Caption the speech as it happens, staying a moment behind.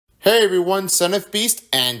Hey everyone, Son of Beast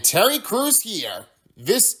and Terry Crews here.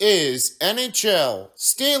 This is NHL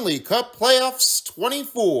Stanley Cup Playoffs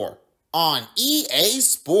 24 on EA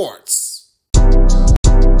Sports.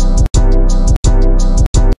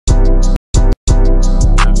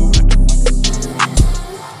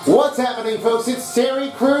 What's happening, folks? It's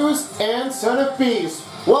Terry Crews and Son of Beast.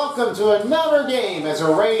 Welcome to another game as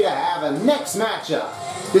we're ready to have a next matchup.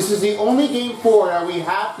 This is the only game 4 that we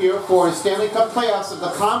have here for the Stanley Cup Playoffs of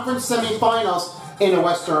the conference semifinals in the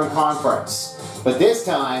Western Conference. But this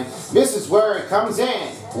time, this is where it comes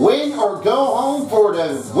in. Win or go home for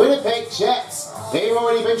the Winnipeg Jets. They've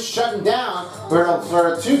already been shutting down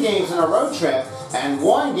for 2 games in a road trip and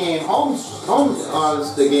 1 game home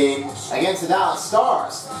the game against the Dallas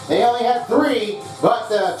Stars. They only had 3, but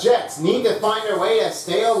the Jets need to find their way to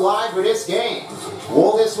stay alive for this game.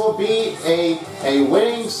 Will this be a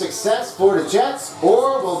winning success for the Jets,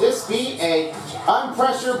 or will this be a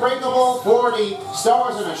unpressure breakable for the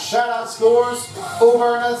Stars and a shutout scores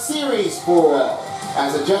over in a series for all,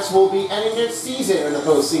 as the Jets will be ending their season in the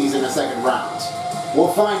postseason in the second round?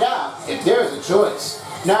 We'll find out if there is a choice.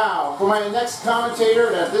 Now, for my next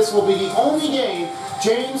commentator, that this will be the only game,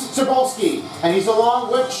 James Cebulski, and he's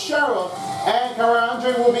along with Cheryl and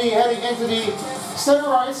Karandre will be heading into the center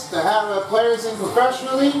ice to have players in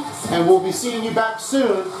professionally, and we'll be seeing you back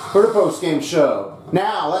soon for the post-game show.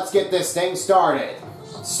 Now, let's get this thing started.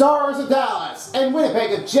 Stars of Dallas and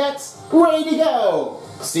Winnipeg Jets ready to go.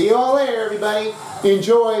 See you all later, everybody.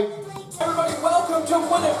 Enjoy. Everybody, welcome to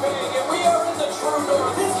Winnipeg, and we are in the true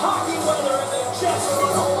north. It's hockey weather, and the Jets are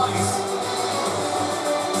on home ice.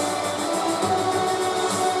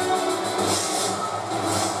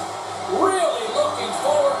 Really looking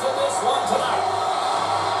forward to this one tonight.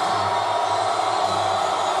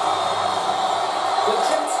 The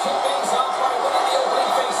Jets kick things off by winning the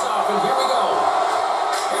opening faceoff, and here we go.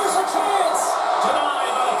 Here's a chance!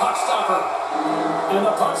 Denied by the puck stopper. And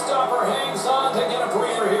the puck stopper hangs on to get a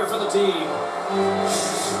breather here for the team.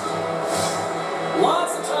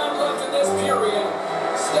 Lots of time left in this period.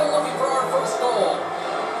 Still looking for our first goal.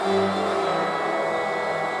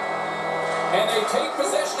 And they take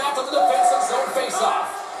possession after the defensive zone faceoff.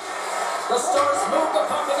 The Stars move the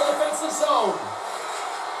puck in the defensive zone.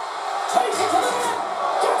 Takes it to the net.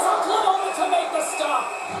 Gets a glove on it to make the stop.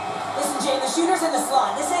 Listen, Jay, the shooter's in the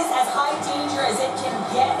slot. This is as high danger as it can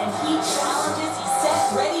get, and he challenges. He's set,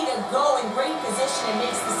 ready to go, in great position, and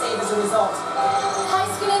makes the save as a result.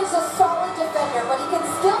 Heiskanen's a solid defender, but he can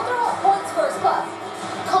still throw up points for his puck.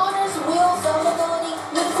 Connor's wheel zone ability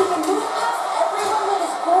means he can move past everyone with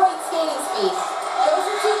his great skating speed. Those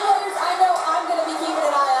are 2 players I know I'm going to be keeping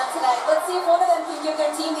an eye on tonight. Let's see if one of them can give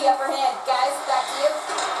their team the upper hand. Guys, back to you.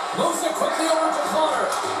 Moves it quickly over to Connor.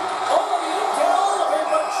 Oh, he didn't get all of it,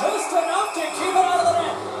 but just enough to keep it out of the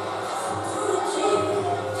net.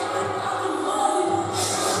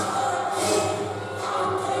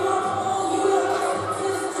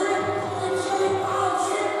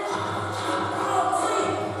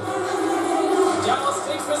 Dallas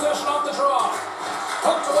takes possession off the draw.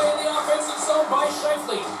 Poked away in the offensive zone by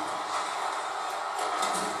Scheifele.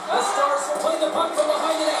 The Stars will play the puck from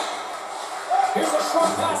behind the net. Here's a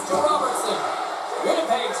short pass to Robertson.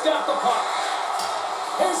 Winnipeg's got the puck.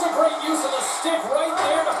 Here's a great use of the stick right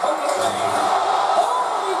there to poke it away. Oh,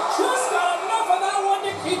 he just got enough of that one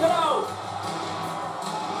to keep it out.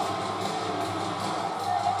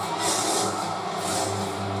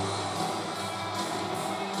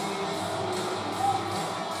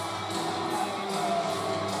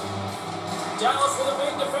 Dallas with a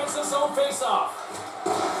big defensive zone faceoff.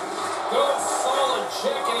 Good, solid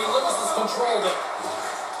check, and he loses control of it.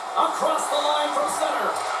 Across the line from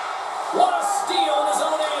center. What a steal in his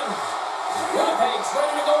own end. Winnipeg's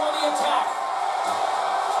ready to go on the attack.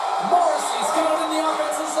 Morrissey's got it in the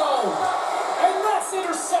offensive zone. And that's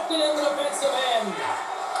intercepted in the defensive end.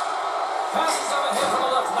 Passes up ahead from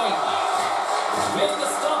the left wing. Made the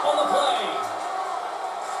stop on the play.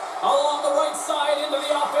 Along the right side into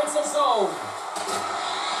the offensive zone.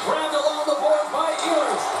 Grabbed along the board by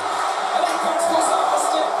Ehlers. And then cuts goes off the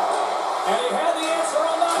stick. And he had the answer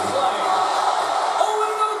on that play. Oh,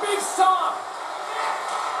 and another big stop.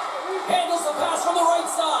 Handles the pass from the right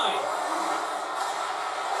side.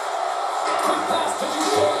 Quick pass to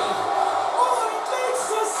Duchesne. Oh, and he makes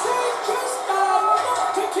the save just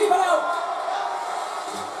enough to keep it out.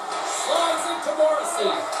 Slides into Morrissey.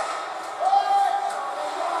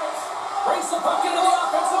 Brings the puck into the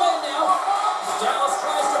offensive end now. Dallas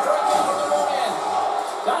tries to break in from their own end.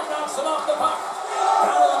 That knocks him off the puck.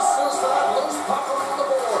 Allen ensues for that loose puck around the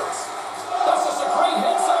boards. That's just a great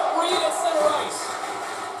heads-up read at center ice.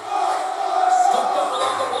 Scooped up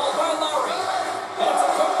along the wall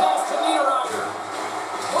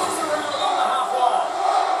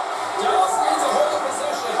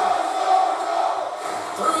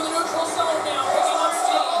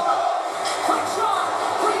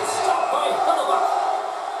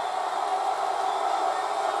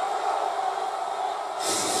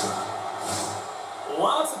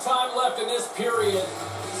first period.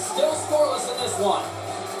 Still scoreless in this one.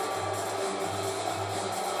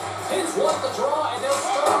 Pins want the draw, and they'll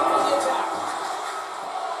start on the attack.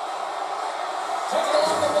 Taken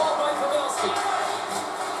along the wall by Pavelski.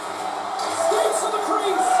 Skates to the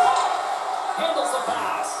crease. Handles the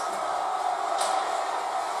pass.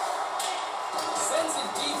 Sends it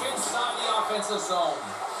deep inside the offensive zone.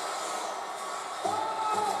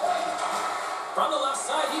 From the left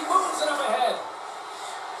side, he moves it up ahead.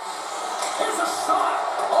 Here's a shot.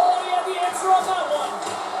 Oh, he had the answer on that one.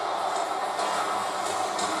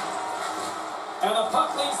 And the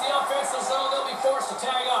puck leaves the offensive zone. They'll be forced to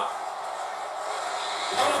tag up.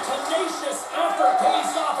 And a tenacious effort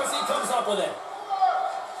pays off as he comes up with it.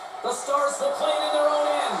 The Stars will play it in their own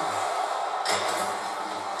end.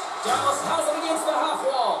 Dallas has it against the half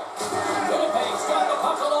wall. Winnipeg's got the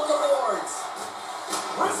puck along the boards.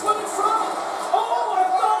 Wristling in front. Oh, I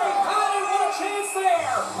thought he had it. What a chance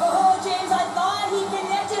there. Oh, James, I thought he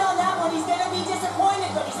connected on that one. He's going to be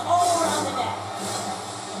disappointed, but he's all around the net.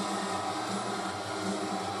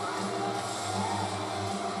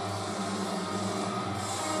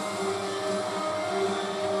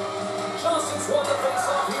 Johnson's won the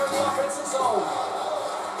face-off here in the offensive zone.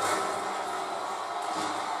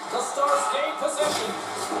 The Stars gain possession.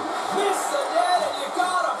 Miss the net, and you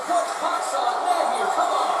gotta put pucks on net here.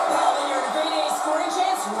 Come on. Well, when you're in a grade A scoring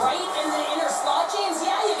chance right in the inner slot, James,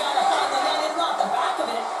 yeah, you got to find the net, if not the back of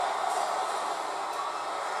it.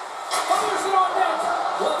 Fires it on net.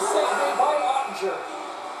 Glove save made by Ottinger.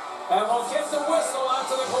 And we'll get the whistle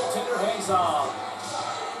after the goaltender hangs on.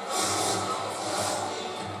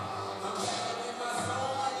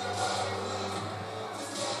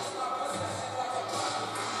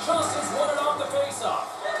 Johnson's won it off the face-off.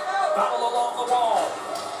 Battle along the wall.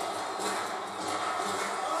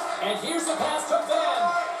 And here's the pass to Ben.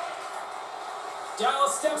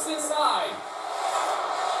 Dallas steps inside.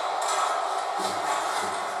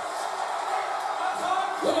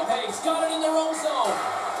 Winnipeg's got it in their own zone.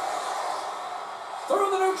 Through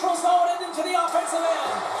the neutral zone and into the offensive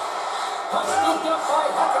end. Puck scooped up by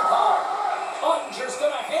Hackenpah. Ottinger's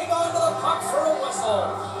going to hang on to the puck for a whistle.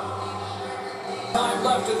 Time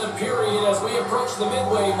left in the period as we approach the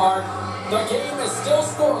midway mark. The game is still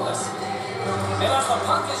scoreless. And as the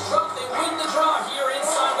puck is dropped, they win the draw here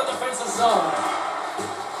inside the defensive zone.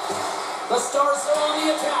 The Stars are on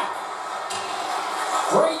the attack.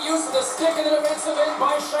 Great use of the stick in the defensive end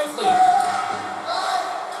by Scheifele.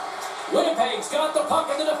 Winnipeg's got the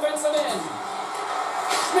puck in the defensive end.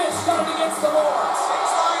 Schmidt's got it against the boards.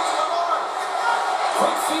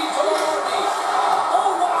 Quick feed to Lombardi.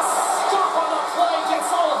 Oh, what a stop on the play. Gets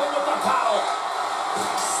Sullivan with the paddle.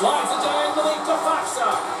 Slides it diagonally to Faksa.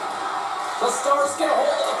 The Stars get a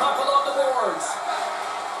hold of the puck along the boards.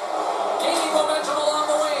 Gaining momentum along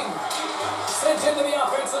the wing. Sent into the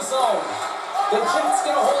offensive zone. The Jets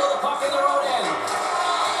get a hold of the puck in their own end.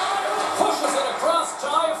 Pushes it across to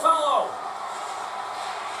Iafallo.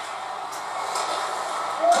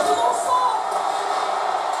 To the low slot.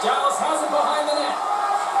 Dallas has it behind the net.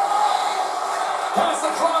 Pass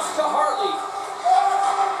across to Hartley.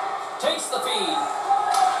 Takes the feed.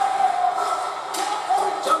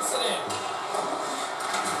 Jumps it in.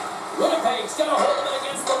 Winnipeg's got a hold of it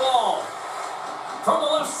against the wall. From the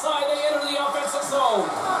left side, they enter the offensive zone.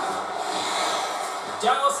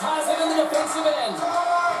 Dallas has it in the defensive end.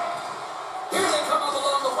 Here they come up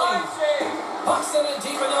along the wing. Pucks it in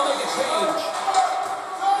deep and they'll make a change.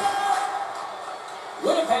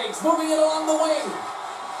 Winnipeg's moving it along the wing.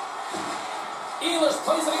 Ehlers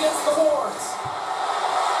plays it against the boards.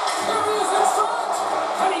 There he is in front.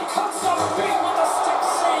 And he cuts up big with a stick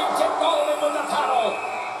save. Get rolling with the paddle.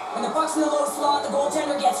 When the puck's in the low slot, the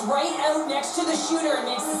goaltender gets right out next to the shooter and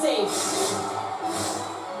makes the save.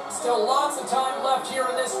 Still lots of time left here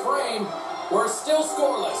in this frame. We're still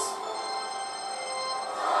scoreless.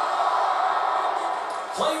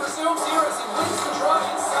 Play resumes here as he wins the draw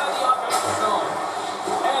inside the offensive zone.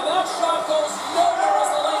 And that shot goes nowhere as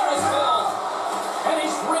the lane is filled. And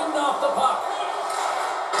he's ridden off the puck.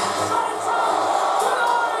 Shot in front!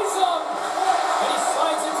 Denies him! And he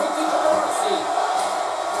slides it quickly to Morrissey.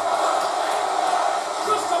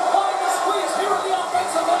 Just applying the squeeze here in the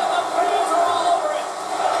offensive end. The fans are all over it.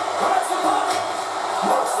 Grabs the puck.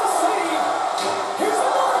 Makes the save. Here's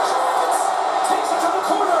another chance. Takes it to the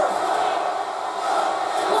corner.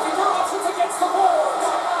 Looking for options against the boards.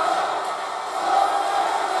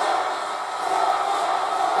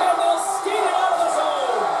 And they'll skate it out of the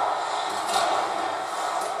zone.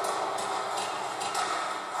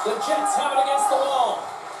 The Jets have it against the wall.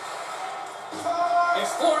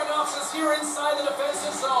 Exploring options here inside the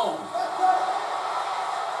defensive zone.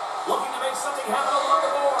 Looking to make something happen along the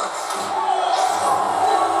boards.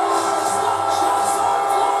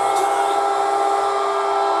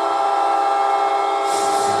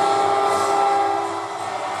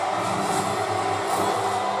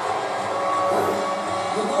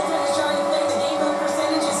 The goaltender is trying to play the game of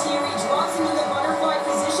percentages here. He drops into the butterfly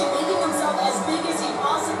position, making himself as big as he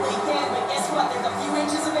possibly can. But guess what? There's a few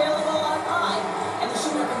inches available on high, and the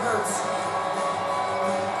shooter converts.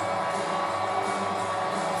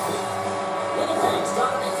 Winnipeg's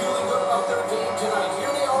got to be feeling good about their game tonight.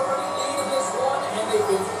 Here they already lead in this one, and they've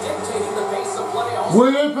been dictating the pace of play all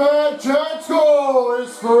Winnipeg Jets goal!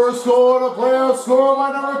 His first goal in a playoff score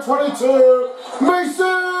by number 22,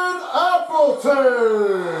 Mason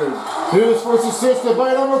Appleton! His first assisted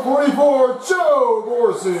by number 44, Joe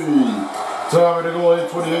Dorsey. Time to goal,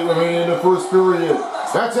 8:28 remaining in the first period.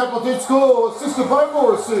 That's Appleton's goal, assisted by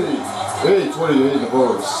Dorsey. 8:28 in the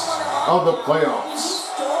first of the playoffs. He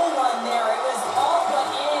stole one there. It was all but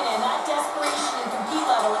in, and that desperation and compete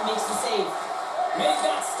level, it makes the save. Make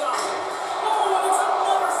that stop. Oh, and it's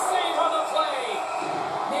another save on the play.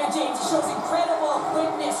 Man, James, he shows incredible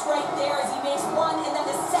quickness right there as he makes one and then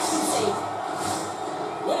the second save.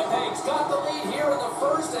 Winnipeg's got the lead here in the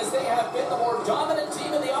first as they have been the more dominant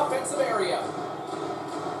team in the offensive area.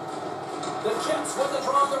 The Jets with the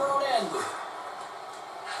draw on their own end.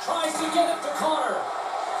 Tries to get it to Connor.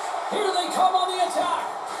 Here they come on the attack.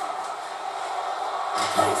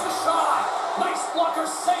 Takes a shot. Nice blocker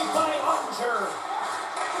saved by Ottinger.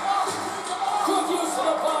 Good use of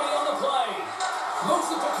the body on the play.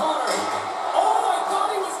 Moves it to Connor. Oh, I thought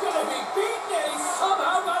he was going to be beaten, and he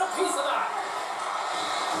somehow got a piece of that.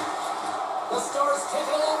 The Stars take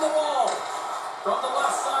it along the wall. From the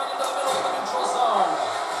left side into the middle of the neutral zone.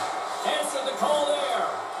 Answered the call there.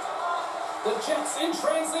 The Jets in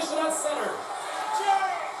transition at center.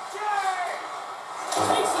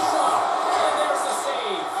 Takes the shot. And there's the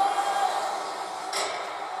save.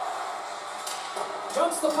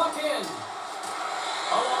 Jumps the puck in.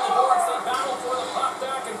 Along the boards, they battle for the puck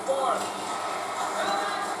back and forth.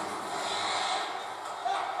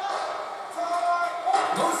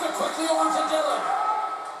 Moves it quickly over to Dillon.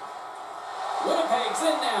 Winnipeg's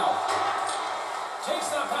in now. Takes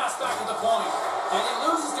that pass back at the point. And he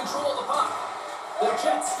loses control of the puck. The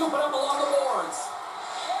Jets scoop it up along the boards.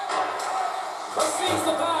 Receives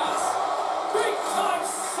the pass. Big time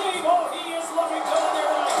save. Oh, he is looking good in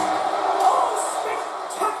there tonight. Oh,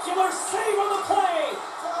 spectacular save on the play.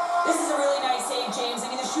 This is a really nice save, James.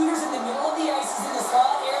 I mean, the shooter's in the middle of the ice. He's in the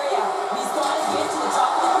slot area. And he's got to get to the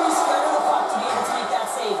top of the crease, square to the puck to be able to make that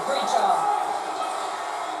save. Great job.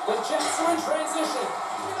 The Jets are in transition.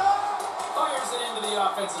 Fires it into the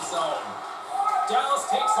offensive zone. Dallas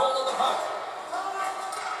takes hold of the puck.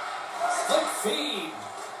 Split feed.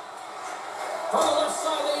 From the left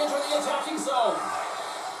side, they enter the attacking zone.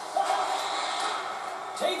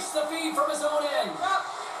 Takes the feed from his own end.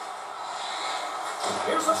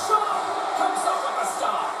 Here's a shot. Comes up with a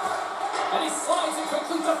stop. And he slides it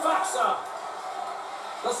quickly to Faxa.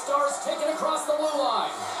 The Stars take it across the blue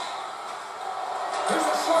line. Here's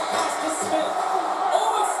a short pass to Smith.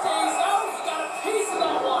 Oh, it stays out. He got a piece of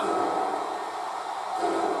that one.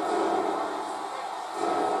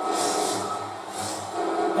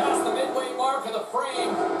 Past the midway mark of the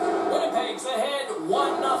frame. Winnipeg's ahead 1-0.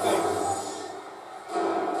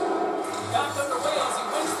 Back underway as he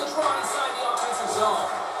wins the draw inside the offensive zone.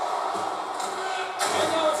 And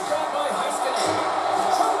now it's grabbed by Heiskanen.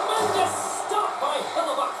 Tremendous stop by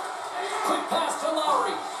Hillebuck. Quick pass to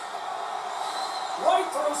Lowry. Right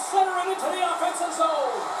through center and into the offensive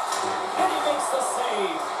zone. And he makes the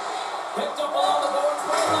save. Picked up along the boards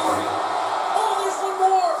by Lowry. Oh, there's one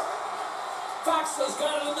more. Faxa's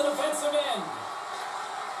got it in the defensive end.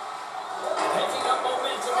 Picking up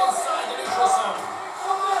momentum inside the neutral zone.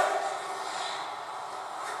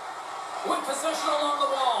 With possession along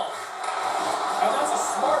the wall. And that's a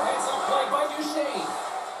smart heads-up play by Duchesne.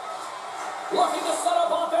 Looking to set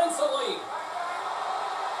up offensively.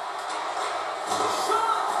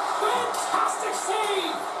 Shot! Fantastic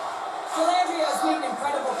save! Philandrio's made an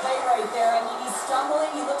incredible play right there. I mean, he's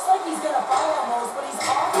stumbling. He looks like he's going to fall almost, but he's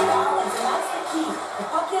off balance, and that's the key. The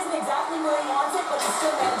puck isn't exactly where he wants it, but he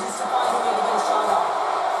still manages to find a way to get a shot off.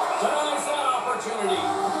 Denies that opportunity.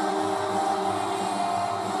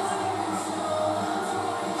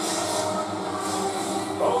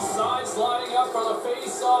 Both sides lining up for the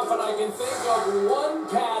face-off, and I can think of one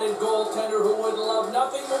padded goaltender who would love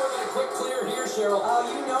nothing more than a quick clear here, Cheryl. Oh,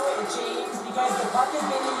 you know it, James, because the puck has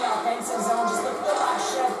been in the offensive zone. Just look at the last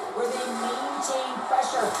shift where they maintained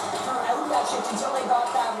pressure throughout that shift until they got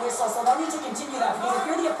that whistle. So they'll need to continue that, because if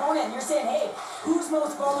you're the opponent and you're saying, hey, who's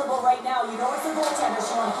most vulnerable right now. You know it's the goaltenders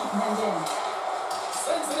who want to keep them in.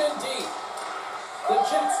 Sends it in deep. The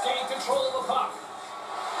Jets gain control of the puck.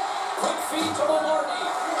 Quick feed to Maloney.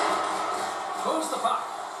 Moves the puck.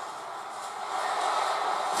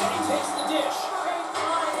 And he takes the dish.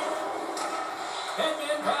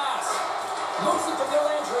 Headman pass. Moves it to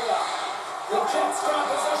Dellandrea. The Jets grab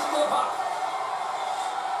possession of the puck.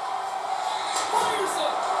 Fires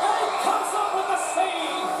it. And he comes up with a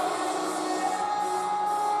save.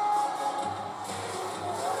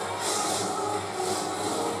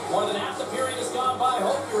 More than half the period has gone by.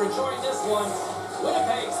 Hope you're enjoying this one.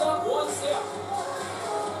 Winnipeg's up 1-0.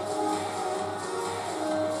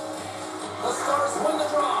 The Stars win the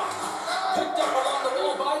draw. Picked up along the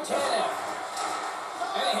wall by Tanev.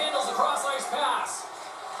 And he handles a cross-ice pass.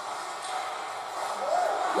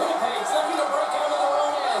 Winnipeg's looking to break out of their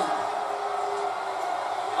own end.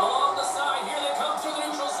 Along the side, here they come through the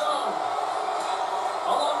neutral zone.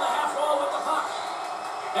 Along the half wall with the puck.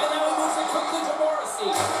 And now he moves it quickly to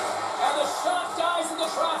Morrissey. And the shot dies in the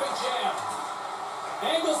traffic jam.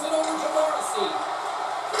 Angles it over to Morrissey.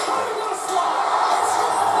 Trying to slide.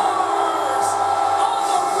 Scores! On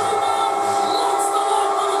the rebound, lights the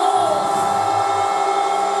line for the goal.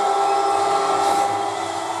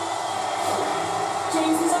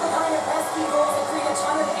 James, these are the kind of pesky goals that create a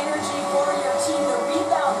ton of energy for your team. The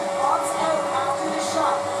rebound pops out after the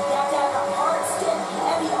shot. You have to have a hard stick, be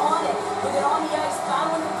heavy on it. With it on the ice,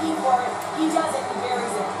 battling the key for it. He does it and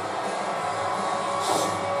buries it.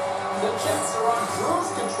 The Jets are on cruise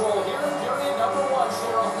control here in period number 1,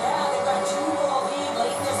 Cheryl. Yeah, they've got a 2-goal lead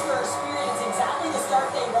late in this first period. It's exactly the start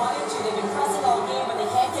they wanted to. They've been pressing all game, but they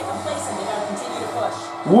can't get complacent. They got to continue to push.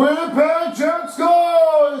 Winnipeg Jets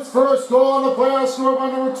goal! His first goal on the playoffs, scored by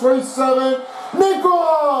number 27,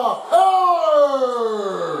 Nicola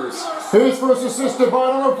Ehlers! His first assisted by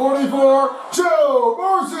number 44, Joe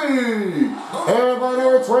Morrissey! And by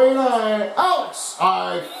number 29, Alex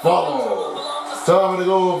I follow. Time to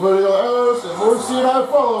go for the Ehlers, and Morrissey and I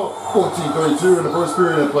follow. 14:32 in the first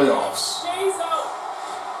period of the playoffs. Stays out.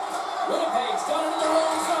 Winnipeg's got it in their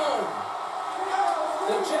own zone.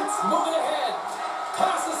 The Jets moving ahead.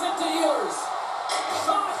 Passes it to Ehlers.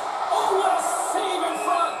 Shot. Oh, what a save in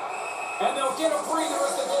front. And they'll get a breather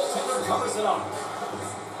as the goaltender covers it up.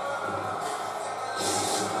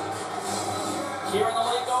 Here in the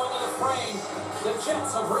late going to the frame, the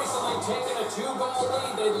Jets have recently taken a 2-goal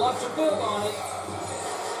lead. They'd love to build on it.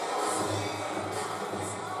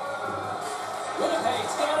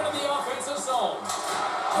 Winnipeg's got it in the offensive zone.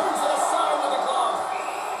 Turns it aside with a glove.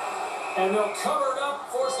 And they'll cover it up,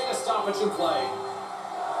 forcing a stoppage in play.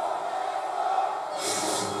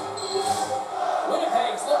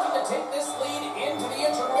 Winnipeg's looking to take this lead into the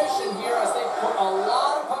intermission here as they've put a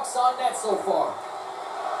lot of pucks on net so far.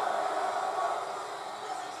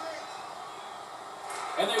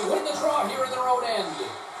 And they win the draw here in their own end.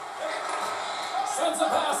 Sends a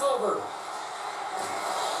pass over.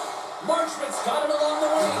 Marchment's got it along the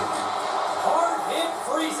wing. Hard hit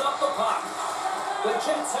frees up the puck. The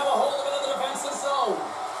Jets have a hold of it in the defensive zone.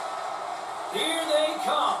 Here they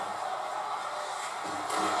come.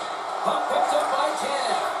 Puck picked up by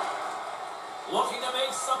Tanev. Looking to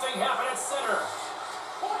make something happen at center.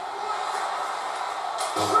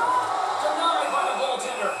 Denied by the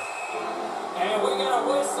goaltender. And we get a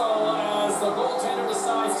whistle as the goaltender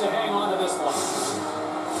decides to hang on to this one.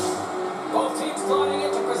 Both teams gliding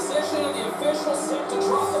into position and the official set to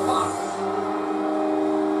drop the puck.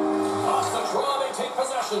 Off the draw, they take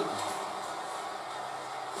possession.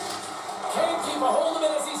 Can't keep a hold of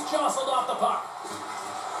it as he's jostled off the puck.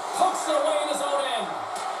 Pucks it away in his own end.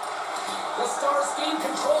 The Stars gain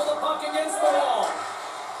control of the puck against the wall.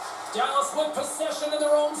 Dallas with possession in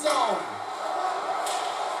their own zone.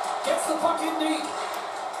 Gets the puck in deep.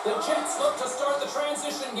 The Jets look to start the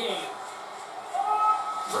transition game.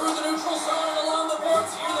 Through the neutral zone and along the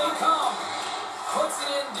boards, here they come. Puts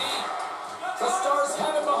it in deep. The Stars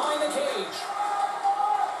have it behind the cage.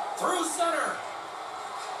 Through center.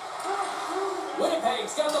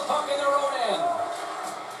 Winnipeg's got the puck in their own end.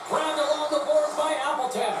 Grabbed along the boards by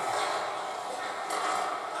Appleton.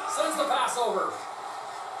 Sends the pass over.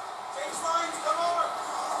 Change lines, come over.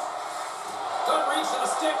 Good reach and a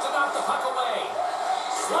stick to knock the puck away.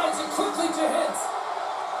 Slides it quickly to Hintz.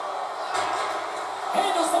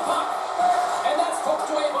 Handles the puck. And that's poked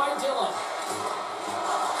away by Dillon.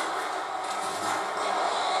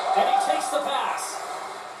 And he takes the pass.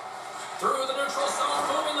 Through the neutral zone,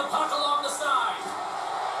 moving the puck along the side.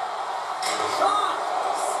 Shot!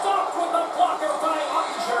 Stopped with the blocker by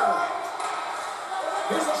Ottinger.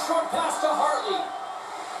 Here's a short pass to Hartley.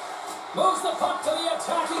 Moves the puck to the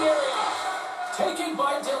attacking area. Taken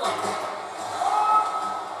by Dillon.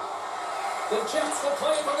 The Jets will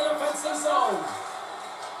play from the defensive zone.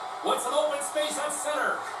 With some open space at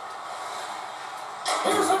center.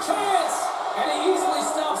 Here's a chance! And he easily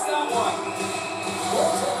stops that one.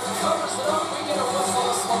 Goaltender covers it up. We get a whistle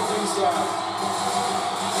to slow things down.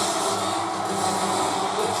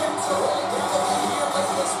 The Jets are rolling down the lead here late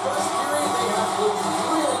in this first period. They have looked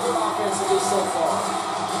really good offensively so far.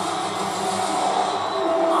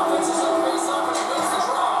 Offense is on face-off and he wins the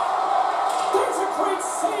draw. There's a great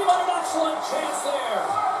save on an excellent chance there.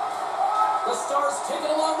 The Stars take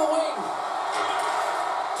it along the wing.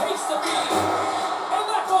 Takes the feed. And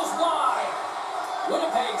that goes wide.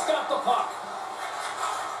 Winnipeg's got the puck.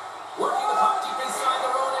 Working the puck deep inside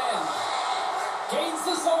their own end. Gains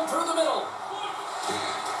the zone through the middle.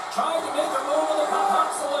 Trying to make their move and the puck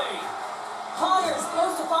hops away. Connors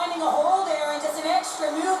close to finding a hole there and just an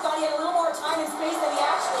extra move. Thought he had a little more time and space than he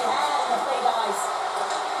actually had in the play ice.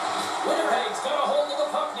 Winnipeg's got a hold of the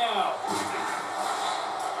puck now.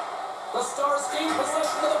 The Stars gain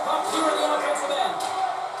possession of the puck here in the offensive end.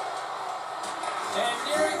 And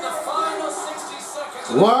nearing the final 60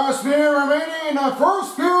 seconds. Last minute remaining in the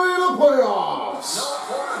first period of playoffs. No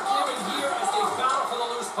quarter given here as they battle for the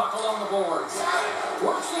loose puck along the boards.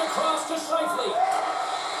 Works it across to Scheifele.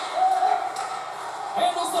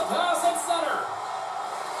 Handles the pass at center.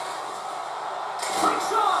 Quick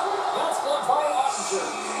shot. That's blocked by Ottinger.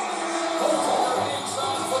 Goaltender hangs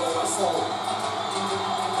on for the whistle.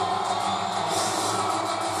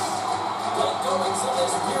 Late goings in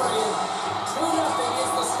this period. 2-0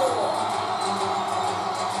 is the score.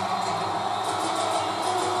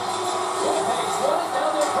 Winnipeg's won it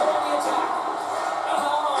down there, put on the attack.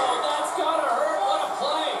 Oh, that's gotta hurt. What a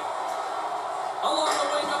play. Along the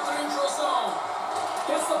wing up the neutral zone.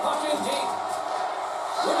 Gets the puck in deep.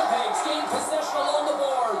 Winnipeg's gained possession along the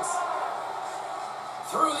boards.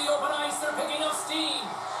 Through the open ice, they're picking up steam.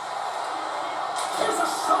 Here's a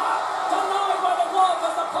shot. Denied by the glove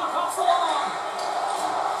as the puck hops along.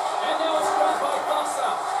 And now it's grabbed by Fossa.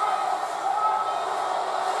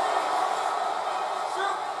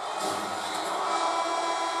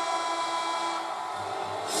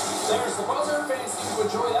 There's the buzzer. Fans seem to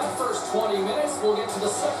enjoy that first 20 minutes. We'll get to the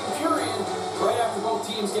second period right after both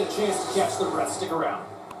teams get a chance to catch their breath. Stick around.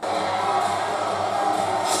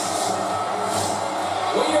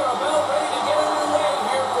 We are about ready to get underway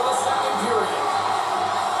here for the second period.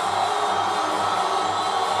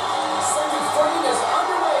 Second frame is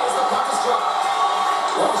underway as the puck is dropped.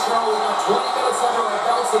 Well, Cheryl, we got 20 minutes under our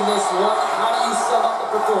belts in this one. How do you sum up the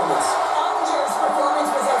performance? Ottinger's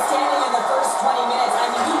performance was outstanding in the first 20 minutes.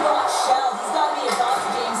 I mean, he brought shell. He's got to be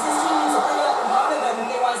exhausted, James. This team needs to hurry up and bother them if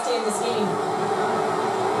they want to stay in this game.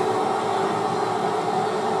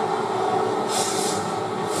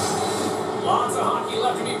 Lots of hockey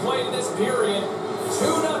left to be played in this period.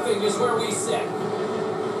 2-0 is where we sit.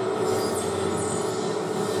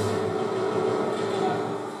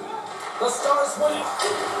 The Stars win it.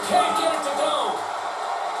 Can't get it to go.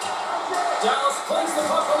 Dallas plays the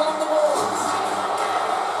puck along the boards.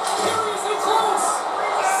 Curiously close.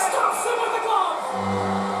 Stops him with the glove.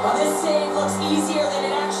 Well, this save looks easier than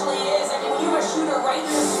it actually is. I mean, when you have a shooter right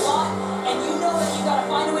in the slot, and you know that you got to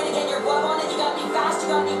find a way to get your glove on it, you got to be fast, you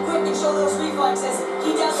got to be quick and show those reflexes.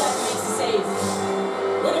 He does that and makes the save.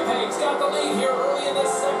 Winnipeg's got the lead here early in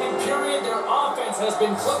this second period. Their offense has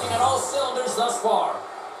been clicking on all cylinders thus far.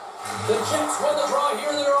 The Jets win the draw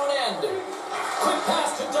here in their own end. Quick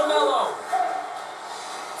pass to DeMello.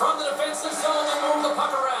 From the defensive zone, they move the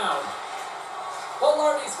puck around.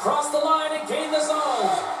 Velarde's crossed the line and gained the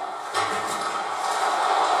zone.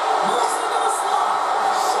 Moves into the slot.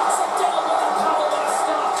 Shuts it down with the power of a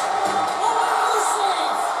stop. Oh, another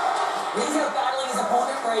save. He's out battling his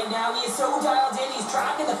opponent right now. He is so dialed in. He's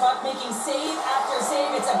tracking the puck, making save after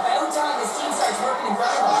save. It's about time his team starts working in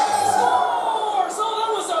front of him. Scores! Oh, that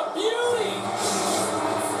was a beauty.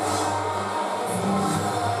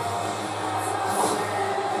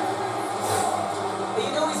 But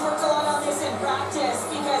you know he's worked a lot on this in practice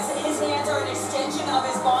because his hands are an extension of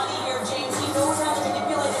his body here, James. He knows how to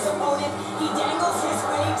manipulate his opponent. He dangles his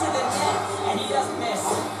way to the net, and he doesn't miss.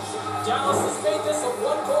 Dallas has made this a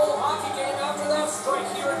one-goal hockey game after that strike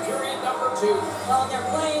here in period number 2. Well, they're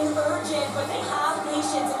playing urgent, but they have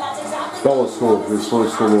patience, and that's exactly Dallas scored his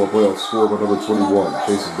first total of playoff score by number 21,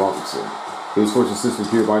 Jason Robinson. His first assist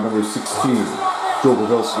appeared by number 16, Joe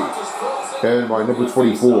Pavelski. And by number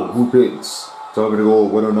 24, Blue Pins. Time to goal,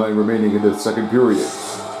 109 remaining in the second period.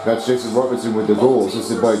 That's Jason Robinson with the goal,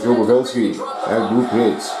 assisted by Joe Pavelski and Blue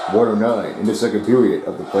Pins, 109 in the second period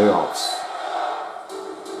of the playoffs.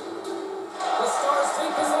 The Stars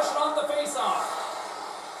take possession on the faceoff.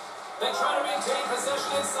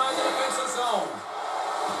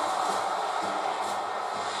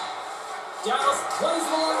 Plays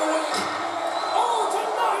along the wing. Oh,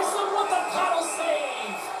 denies them with the paddle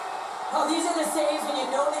save. Oh, these are the saves when you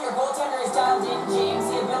know that your goaltender is dialed in, James.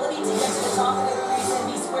 The ability to get to the top of the crease and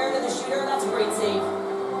be square to the shooter, that's a great save.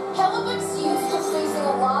 Hellebuck's used to facing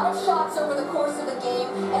a lot of shots over the course of a game,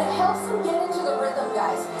 and it helps him get into the rhythm,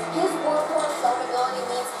 guys. His workhorse zone ability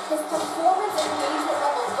means his performance and engagement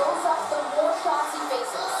level goes up the more shots he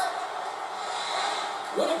faces.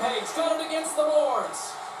 Winnipeg's got it against the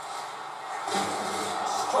boards.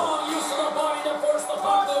 Strong use of the body to force the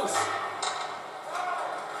puck loose.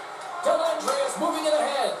 Dellandrea's moving it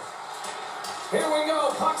ahead. Here we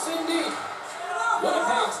go, puck's in deep.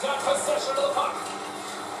 Winnipeg's got possession of the puck.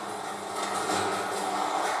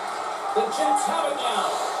 The Jets have it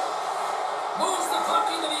now. Moves the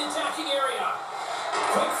puck into the attacking area.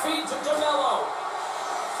 Quick feed to DeMello.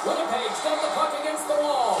 Winnipeg's got the puck against the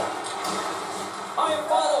wall. Ian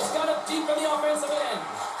Follows got it deep in the offensive end.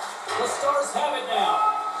 The Stars have it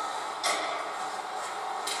now.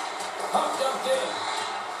 Puck dumped in.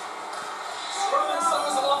 Scrum and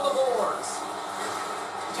Summers along the boards.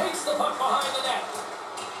 Takes the puck behind the net.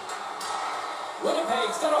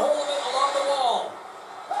 Winnipeg's got a hold of it along the wall.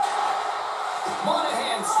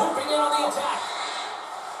 Monahan swooping in on the attack.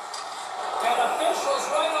 And officials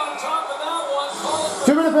right on top of that one.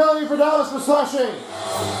 2-minute penalty for Dallas for slashing. Well,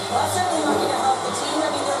 that's certainly not going to help the team. I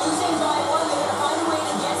mean, they're losing by one. They're going to find a way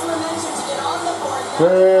to get some momentum to get on the board.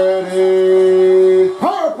 Ready,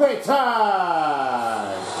 power play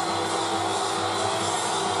time.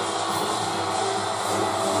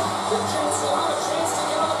 The Jets will have a chance to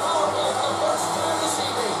get on the power play for the first time this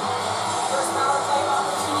evening. First power play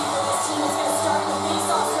opportunity for this team is going to start in the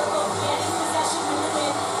face-off circle, getting possession with the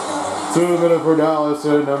win. 2-minute for Dallas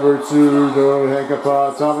and number 2, no handcuff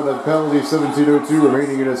on top of the penalty, 17:02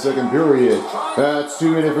 remaining in the second period. That's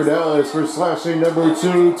 2-minute for Dallas for slashing number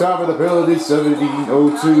 2, top of the penalty,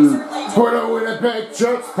 17:02 for the Winnipeg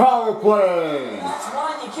Jets power play. That's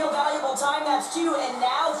one, you kill valuable time, that's two, and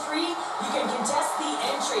now three, you can contest the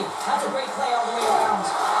entry. That's a great play all the way around.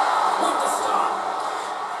 With the stop.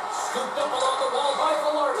 Scooped up along the wall by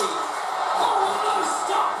Velarde. Oh, another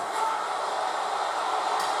stop.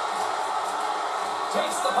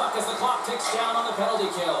 Takes the puck as the clock ticks down on the penalty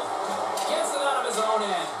kill. Gets it out of his own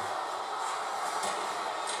end.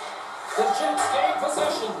 The Jets gain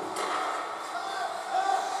possession.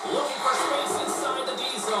 Looking for space inside the D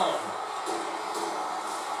zone.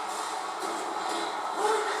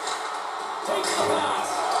 Takes the pass.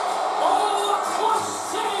 Oh, a clutch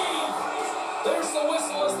save! There's the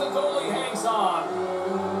whistle as the goalie hangs on.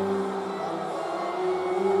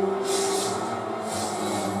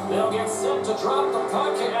 They'll get set to drop the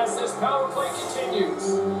puck as this power play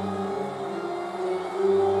continues.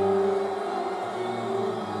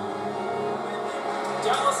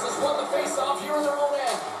 Dallas has won the face-off here in their own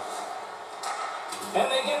end.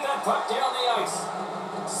 And they get that puck down the ice.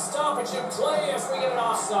 Stoppage in play as we get an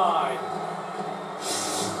offside.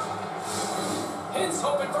 Hintz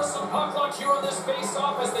hoping for some puck luck here on this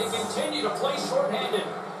face-off as they continue to play shorthanded.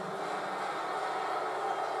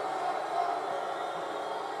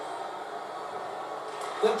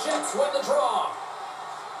 The Jets win the draw.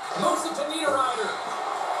 Moves it to Niederreiter.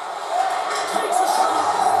 Takes a shot.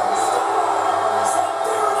 Scores! And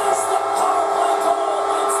there it is, the power play goal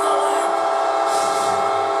wins the leg.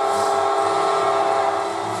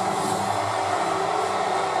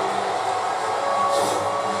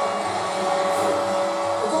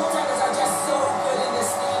 The goaltenders are just so good in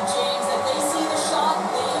this league, James. If they see the shot,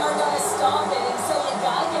 they are going to stop it. And so you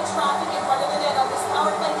got to get traffic in front of the net on this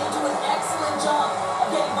power play. They do an excellent job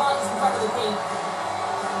of getting bodies in front of the paint.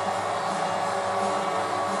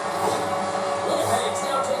 Winnipeg's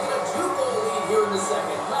now taking a 2-goal lead here in the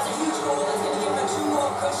second. That's a huge goal. That's going to give them a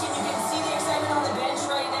 2-goal cushion. You can see the excitement on the bench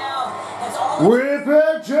right now. That's all.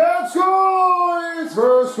 Winnipeg Jets scores!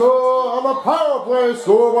 First goal on the power play,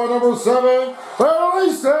 scored by number 7,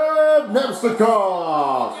 Aleksandr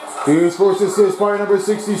Nemstikov. His first assist by number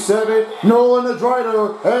 67, Nolan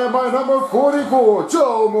Drider, and by number 44,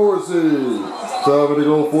 Joe Morrissey. 7 to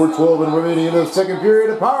go, 4:12 and remaining in the second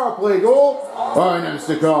period. A power play goal by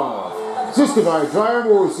Nemstikov. Assisted by Drider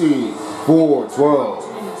Morrissey, 4:12.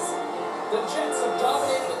 The Jets have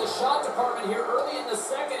dominated in the shot department here early in the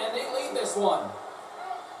second, and they lead this one.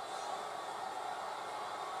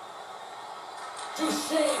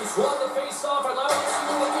 Duchesne's won the face-off, and now let's see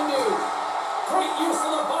what they can do. Great use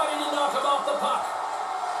of the body to knock him off the puck.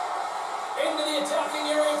 Into the attacking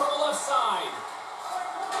area from the left side.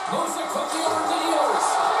 Moves it quickly over to Ehlers.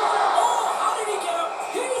 Oh, how did he get a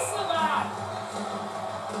piece of that?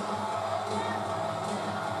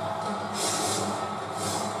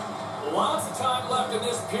 Lots of time left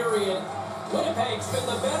period. Winnipeg's been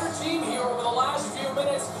the better team here over the last few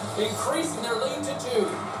minutes, increasing their lead to 2.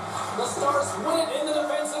 The Stars win it in the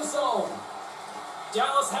defensive zone.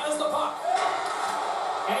 Dallas has the puck.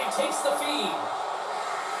 And he takes the feed.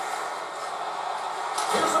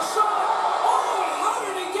 Here's a shot. Oh, how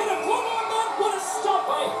did he get it? One on net. What a stop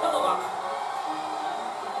by Hellebuck.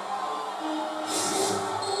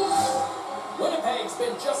 Winnipeg's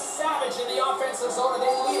been just savage in the offensive zone, and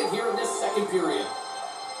they lead it here in this second period.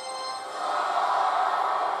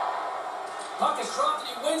 Puck is dropped,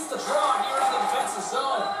 and he wins the draw here in the defensive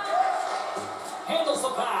zone. Handles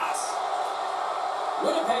the pass.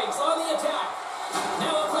 Winnipeg's on the attack.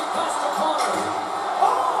 Now a quick pass to Connor.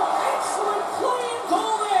 Oh, excellent play and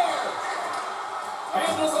goal there.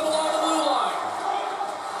 Handles it along the blue line.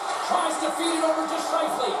 Tries to feed it over to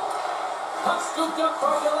Scheifele. Puck scooped up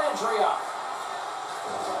by Dellandrea.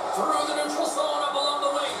 Through the neutral zone up along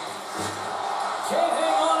the wing. Can't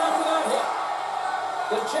hang on after that hit.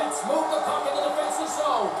 The Jets move the puck in the defensive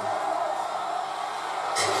zone.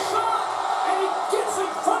 Shot! And he gets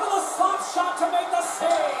in front of the slot shot to make the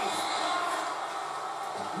save.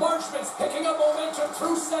 Marchman's picking up momentum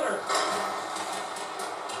through center.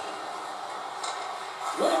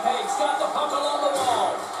 Winnipeg's got the puck along the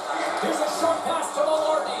wall. Here's a short pass to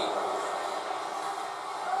Malorny.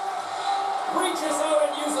 Reaches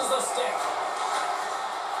out and uses the stick.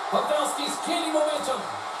 Pavelski's gaining momentum.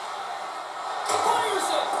 Fires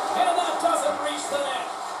it, and that doesn't reach the net.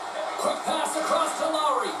 Quick pass across to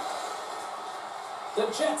Lowry. The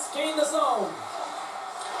Jets gain the zone.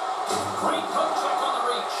 Great poke check on the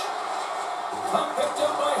reach. Puck picked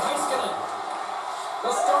up by Heiskanen.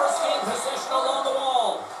 The Stars gain possession along the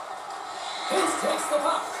wall. Hintz takes the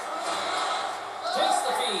puck. Takes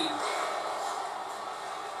the feed.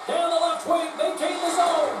 Down the left wing, they gain the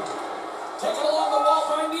zone. Taken along the wall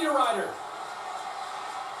by Niederreiter.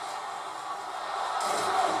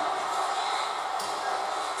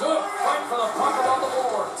 Good fight for the puck along the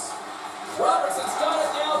boards. Robertson's got it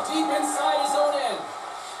now deep inside his own end.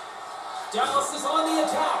 Dallas is on the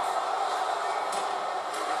attack.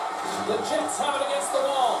 The Jets have it against the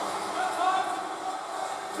wall.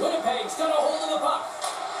 Winnipeg's got a hold of the puck.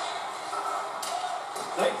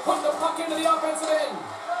 They put the puck into the offensive end.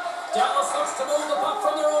 Dallas looks to move the puck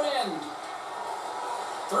from their own end.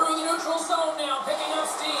 Through the neutral zone now, picking up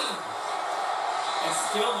steam. And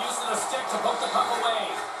still using the stick to poke the puck away.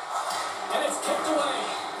 And it's kicked away.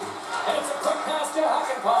 And it's a quick pass to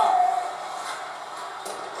Hakanpää.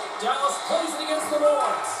 Dallas plays it against the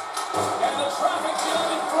boards. And the traffic jam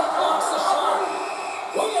in front blocks the shot.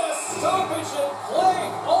 We get a stoppage and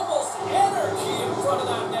playing almost anarchy in front of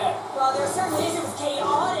that net. Well, there certainly is. It was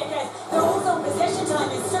chaotic, and their own possession time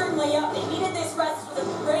is certainly up. They needed this rest. This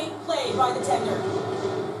was a great play by the tender.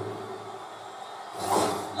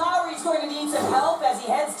 Lowry's going to need some help as he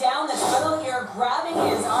heads down the tunnel here, grabbing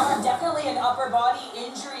his arm. Definitely an upper body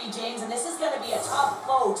injury, James, and this is going to be a tough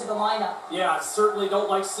blow to the lineup. Yeah, certainly don't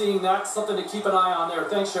like seeing that. Something to keep an eye on there.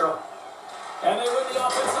 Thanks, Cheryl. And they win the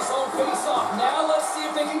offensive zone face-off. Now let's see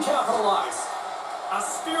if they can capitalize. A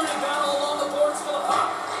spirited battle along the boards for the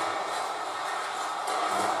puck.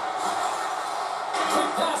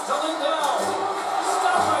 Quick pass to Lindell.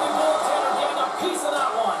 Stopped by the goaltender, getting a piece of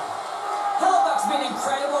that one. Hellebuck's been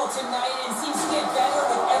incredible tonight and seems to get better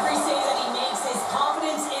with every save that he makes. His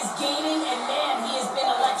confidence is gaining, and man, he has been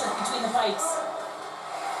electric between the pipes.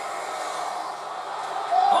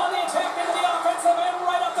 On the attack into the offensive end,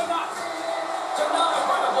 right up the gut. Denied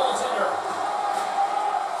by the goaltender.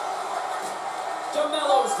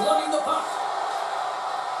 DeMello's lugging the puck.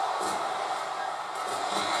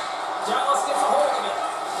 Dallas gets a hold of it.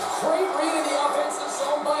 Great read in the offensive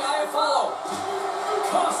zone by Iafallo.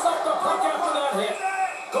 Coughs up the puck after that hit.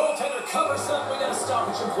 Goaltender covers up. We got a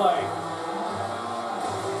stoppage in play.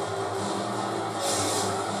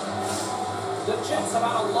 The Jets have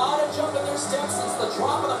had a lot of jump in their steps since the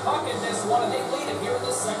drop of the puck in this one, and they lead it here in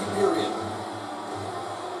the second period.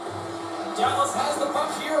 Dallas has the puck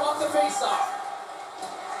here off the faceoff.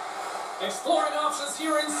 Exploring options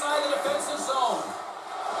here inside the defensive zone.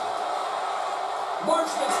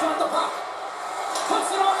 Marchman's got the puck. Puts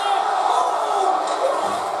it on net.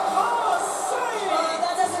 Oh, save!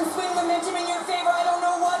 That doesn't swing momentum in your favor. I don't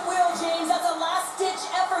know what will, James. That's a last-ditch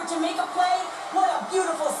effort to make a play. What a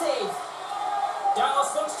beautiful save.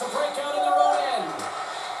 Dallas looks to break out in their own end.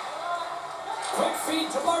 Quick feed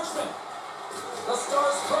to Marchman. The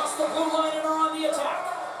Stars cross the blue line and are on the attack.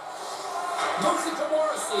 Moves it to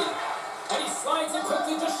Morrissey. And he slides it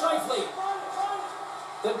quickly to Scheifele.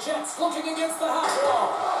 The Jets looking against the half wall.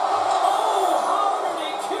 Oh, how did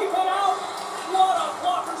he keep it out? What a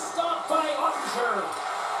blocker stop by Ottinger.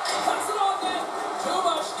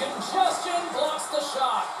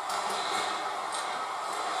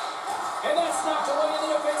 away in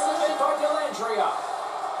the defensive end by Dellandrea.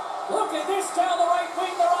 Look at this down the right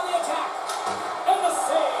wing. They're on the attack. And the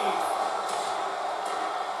save.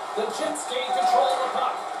 The Jets gain control of the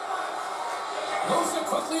puck. Moves it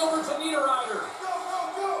quickly over to Niederreiter.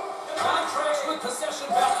 Contracts with possession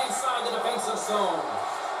back inside the defensive zone.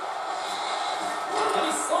 And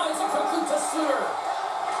he slides it quickly to Suter.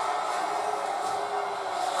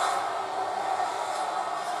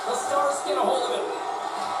 The Stars get a hold of it.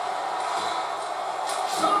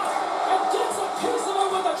 Shot! And gets a piece of it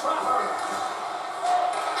with the trapper.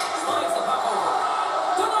 Slides the puck over.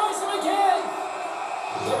 Denies him again.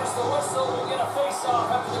 There's the whistle. We'll get a face-off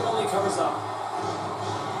after the goalie covers up.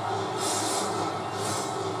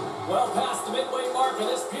 Well past the midway mark of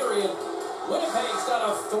this period, Winnipeg's got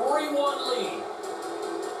a 3-1 lead.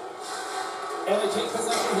 And they take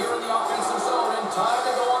possession here in the offensive zone and time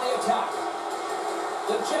to go on the attack.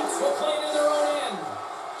 The Jets will play it in their own end.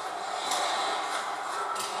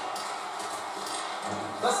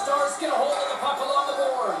 The Stars get a hold of the puck along the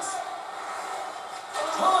boards.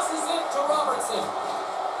 Tosses it to Robertson.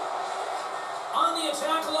 On the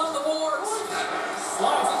attack along the boards.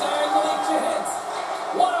 Slides it diagonally to Hintz.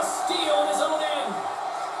 What a steal in his own end.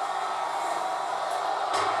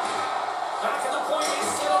 Back at the point,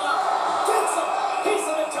 he's set it up. Gets a piece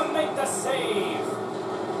of it to make the save.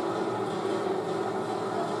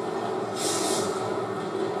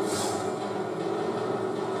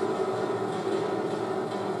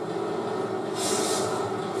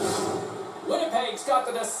 Winnipeg's got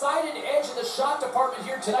the decided edge in the shot department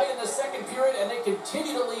here tonight in the second period, and they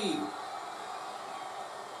continue to lead.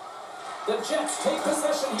 The Jets take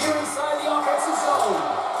possession here inside the offensive zone.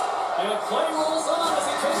 And play rolls on as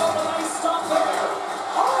he came up with a nice stop there.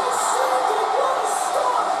 Oh, Sandy, what a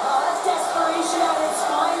stop! That's desperation at its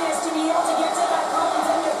finest to be able to get to that puck and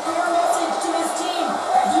send a clear message to his team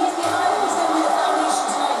that he's behind him. He's going to be the foundation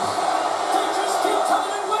tonight. They just keep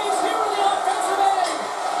coming in waves here in the offensive end.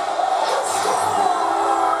 And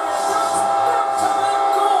scores! Back-to-back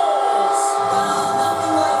goals!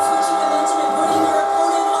 Nothing like switching momentum and putting your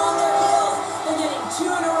opponent on their heels. They're getting 2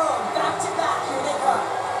 in a row, back-to-back. Here they come.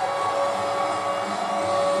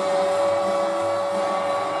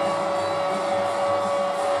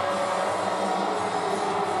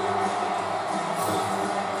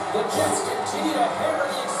 The Jets continue to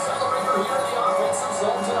hammer the accelerator here in the offensive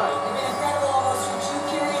zone tonight. They've been incredible almost for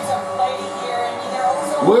 2 periods of fighting here, and they're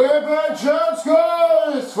always on. Winnipeg Jets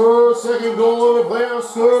scores! First, second goal of the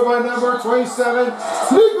playoffs, scored by number 27,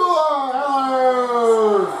 Nikolai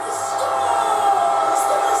Eller!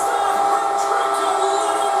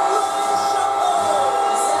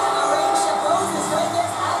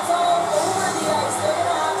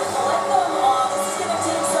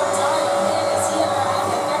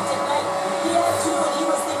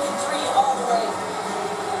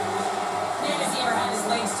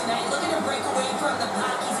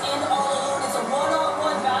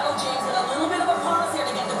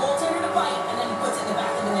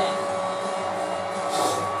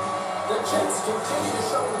 Continue to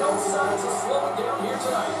show no signs of slowing down here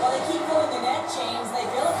tonight. Well, they keep pulling the net, James. They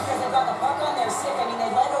feel it because they've got the puck on their stick. I mean,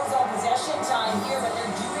 they let Ozone possession time here, but they're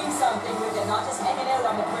doing something with it, not just hanging out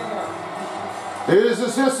on the perimeter. It is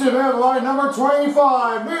assisted by number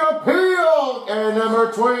 25, Neil Peel, and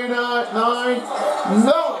number 29, Alex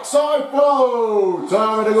Ifollo.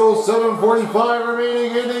 Time to go, 7:45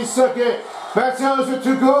 remaining in the second. Back down with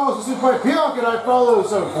 2 goals. This is by Peel and Ifollo,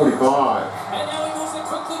 7:45. And now he moves it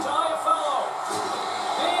quickly to Ifollo.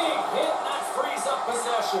 Big hit, and that frees up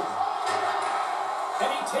possession. And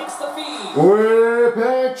he takes the feed.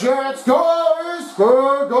 Winnipeg Jets scores!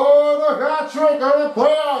 Third goal of the hat-trick in the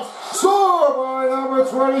playoffs. Scored by number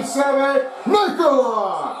 27,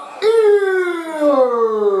 Nikolai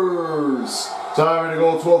Ehlers. Time to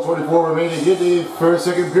go, 12:24 remaining in the first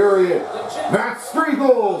second period. That's 3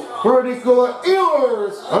 goals for Nikolai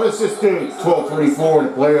Ehlers, unassisted, 12:24 in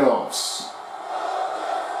the playoffs.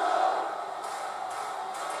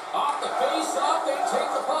 Off the face-off, they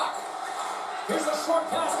take the puck. Here's a short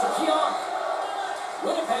pass to Pionk.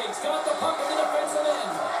 Winnipeg's got the puck in the defensive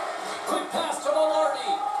end. Quick pass to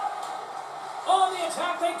Velarde. On the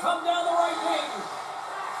attack, they come down the right wing.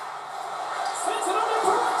 Sends it on the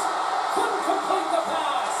front. Couldn't complete the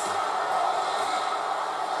pass.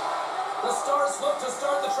 The Stars look to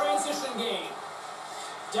start the transition game.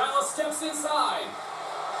 Dallas steps inside.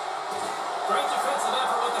 Great defensive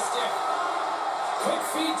effort with the stick. Quick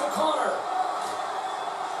feed to Connor.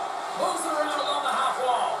 Moves it around along the half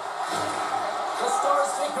wall. The Stars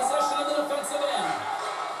take possession of the defensive end.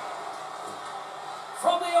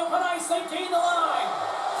 From the open ice, they gain the line.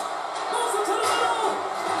 Moves it to the middle.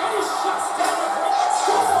 And he shuts down a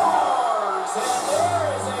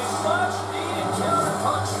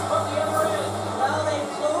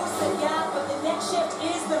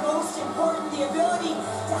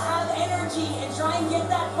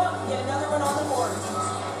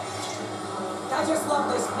I just love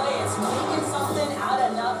this play. It's making something out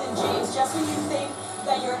of nothing, James. Just when you think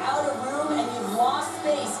that you're out of room and you've lost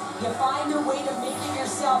space, you find a way to make it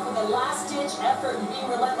yourself with a last-ditch effort and being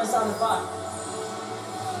relentless on the puck.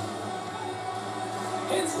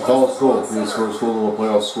 Tallest goal for his first goal of a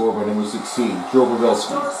playoff score by number 16, Joe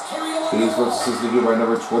Pavelski. His first assisted here by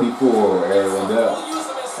number 24, Aaron Lindell.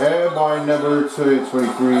 And by number 23,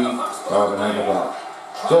 Robin Hancock.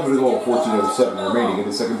 Time to goal, 14:07 remaining in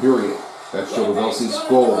the second period. That's Joe Pavelski's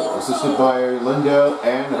goal, assisted by Lindell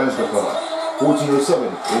and Hancock. 14:07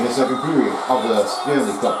 in the second period of the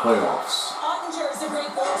Stanley Cup playoffs. Ottinger is a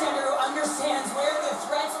great goaltender who understands where the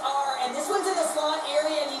threats are, and this one's in the slot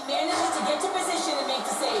area, and he manages to get to position and make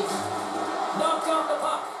the save. Knocked off the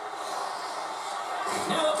puck.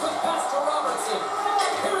 Now a quick pass to Robertson.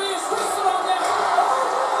 Here he is, wristed on net.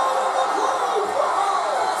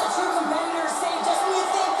 That's a true competitor's save. Just when you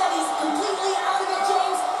think that he's completely out of it,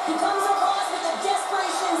 James, he comes across with a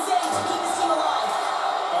desperation save to keep his team alive.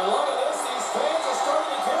 And look at this, these fans are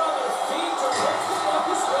starting to get on their feet to raise the puck.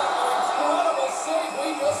 This is an incredible save we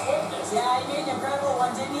just witnessed. Yeah, he made an incredible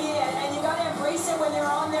one, didn't he? And you got to embrace it when they're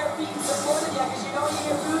on their feet and supporting you, because you know you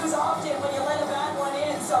get booze often when you let a bad one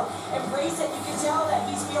in. So embrace it. You can tell that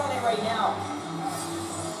he's feeling it right now.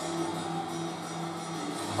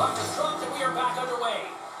 Puck is dropped and we are back underway.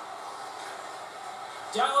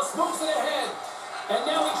 Dallas moves it ahead. And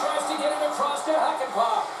now he tries to get it across to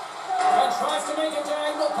Hackenpah. And tries to make a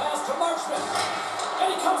diagonal pass to Marchman.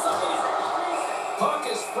 And he comes up with it. Puck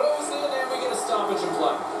is frozen and we get a stoppage in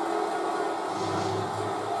play.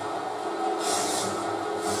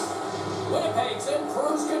 Winnipeg's in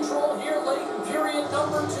cruise control here late in period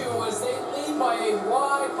number 2 as they lead by a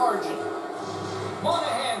wide margin.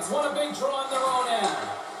 Monahan's won a big draw on their own end.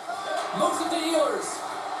 Moves it to Ehlers.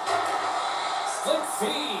 Slip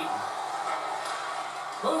feed.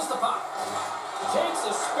 Moves the puck. Takes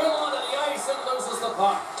a spill onto the ice and loses the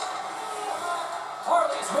puck.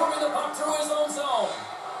 Harley's moving the puck through his own zone.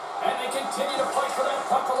 And they continue to fight for that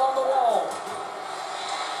puck along the wall.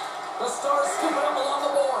 The Stars scoop it up along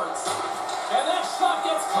the boards. And that shot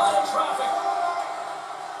gets caught in traffic.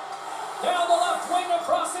 Down the left wing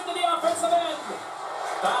across into the offensive end.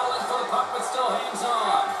 Battling for the puck but still hangs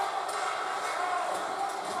on.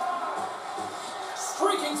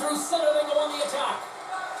 Streaking through center, they go on the attack.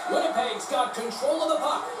 Winnipeg's got control of the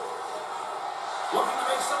puck. Looking to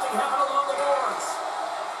make something happen along the boards.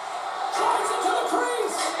 Drives it to the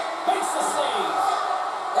crease. Makes the save.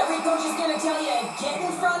 Every coach is going to tell you, get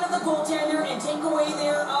in front of the goaltender and take away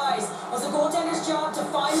their eyes. It was the goaltender's job to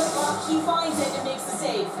find the puck. He finds it and makes the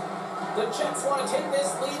save. The Jets want to take this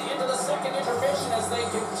lead into the second intermission as they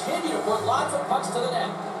continue to put lots of pucks to the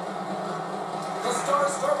net. The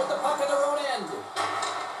Stars start with the puck at their own end.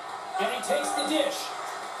 And he takes the dish.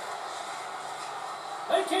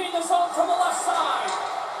 They gain the zone from the left side.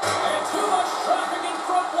 And too much traffic in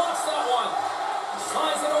front blocks that one.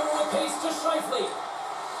 Slides it over with pace to Scheifele.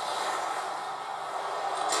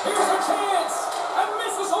 Here's a chance. And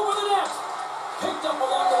misses over the net. Picked up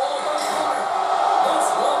along the wall by Connor. That's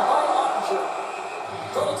one by Ottinger.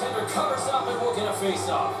 Goaltender covers up and will get a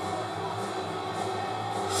face-off.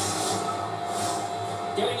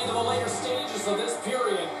 Getting into the later stages of this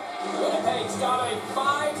period, Winnipeg's got a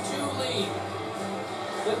 5-2 lead.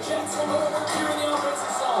 The Jets will go to work here in the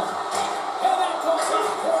offensive zone. And that goes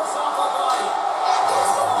off, course off a body.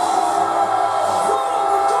 Right on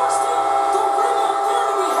the doorstep. The rebound there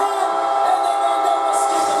to be had. And they made no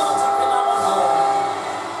mistake about taking that one home.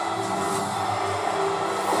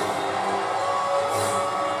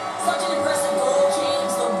 Such an impressive goal,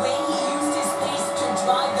 James. The way he used his pace to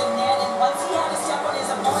drive the net, and once he had a step on his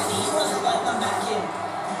opponent, he wasn't letting them back in.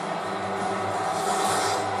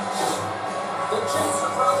 The Jets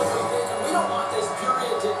are probably thinking, we don't want this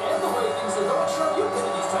period to end the way things are going. Sure, you've been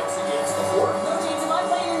in these types of games before. No, James, if I'm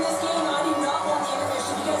playing in this game, I do not want the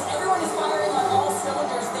intermission because everyone is firing on all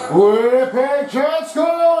cylinders there. Winnipeg Jets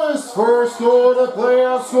goal is first goal of the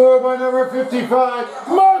playoff score by number 55,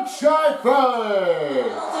 Mark Scheifele.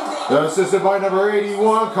 Assisted by number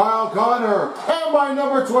 81, Kyle Connor, and by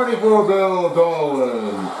number 24, Bill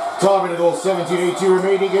Dolan. Time in the goal, 17:18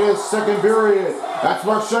 remaining in his second period. That's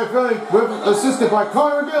Mark Scheifele, assisted by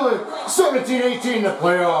Connor Dillon, 17:18 the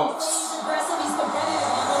playoffs. He's aggressive, he's competitive,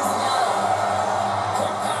 he wins the battle.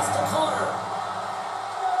 Quick pass to Connor.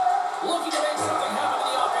 Looking to make something happen in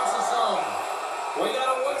the offensive zone. We got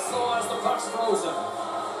a whistle as the puck's frozen.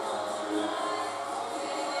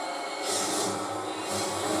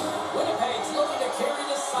 Winnipeg's looking to carry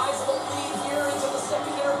this sizable lead here into the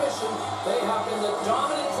second intermission. They have been the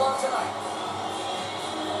dominant club tonight.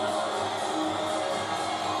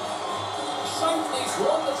 Scheifele Kootenays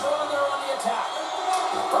won the draw and they're on the attack.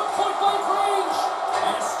 From point-blank range.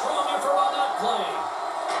 And a strong effort on that play.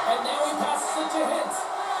 And now he passes it to Hintz.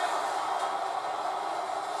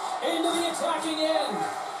 Into the attacking end.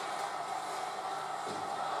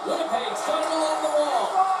 Winnipeg's got it along the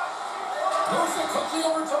wall. Moves it quickly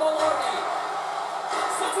over to Maloney.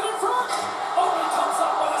 Sets it in front. Oh, he comes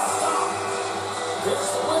up with a stop.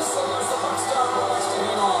 There's the whistle as the puck star rolls to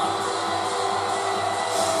hang on.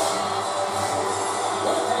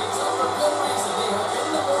 Winnipeg's up for good reason. They have been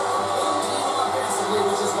the more complete team offensively,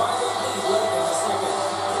 which is why they lead late in the second.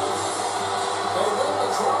 They win the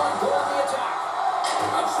draw and go on the attack.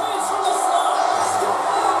 A chance from the slot.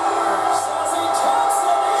 Scores as he taps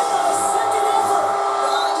it in on a second effort.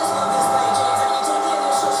 I just love this play, James. I mean, you take the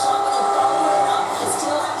initial shot, but you follow it up. You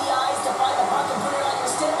still have the eyes to find the puck and put it on your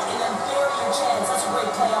stick, and then bury your chance. That's a great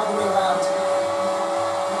play all the way around.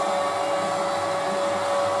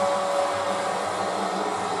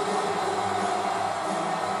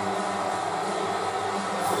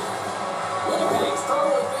 Winnipeg's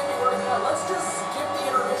probably thinking right now, let's just skip the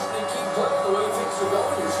intermission and keep playing the way things are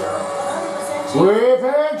going here, Sheriff. 100% James.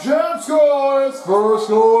 Winnipeg Jets scores! First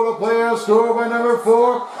goal to play, scored by number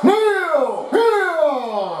 4, Neil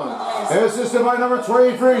Heon! Assisted by number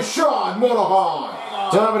 23, Sean Monahan.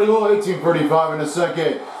 Time of the goal, 18:35 in the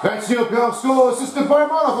second. That's Neil Heon's score, assisted by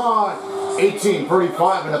Monahan.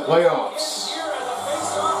 18:35 in the playoffs. Here as a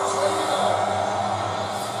face-off is ready to go.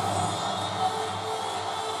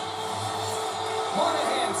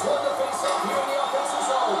 Monahan's won the face-off here in the offensive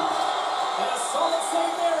zone. And a solid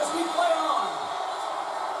save there as we play on.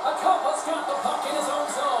 Akapa's got the puck in his own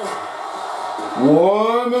zone.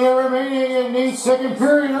 1 minute remaining in the second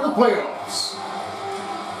period of the playoffs.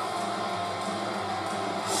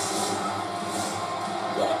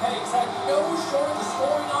 Winnipeg's had no shortage of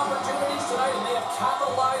scoring opportunities tonight, and they have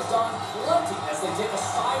capitalized on plenty as they take a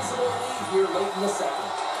sizable lead here late in the second.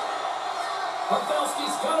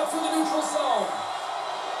 Pavelski's got it through the neutral zone.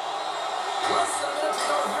 Less than a minute to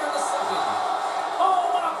go here in the second. Oh,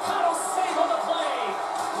 what a paddle save on the play.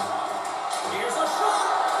 Here's a shot.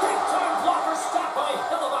 Big-time blocker stopped by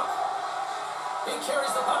Hillebuck. He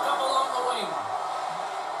carries the puck up along the wing.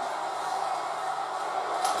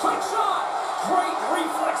 Quick shot. Great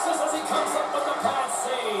reflexes as he comes up with the pad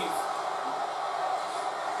save.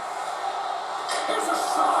 Here's a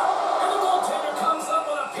shot. And the goaltender comes up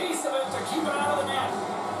with a piece of it to keep it out of the net.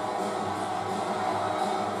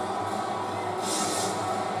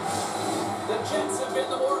 The Jets have been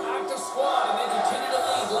the more active squad, and they continue to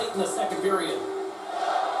lead late in the second period.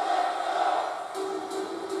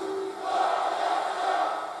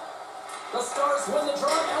 The Stars win the draw.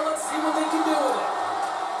 Now let's see what they can do with it.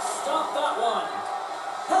 Stop that one.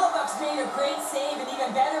 Hillebuck's made a great save, and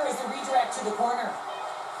even better is the redirect to the corner.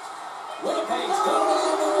 Winnipeg's got it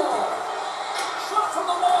on the wall. Shot from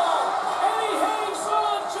the wall. And he hangs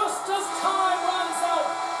on just as time runs out.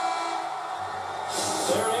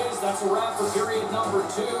 There it is. That's a wrap for period number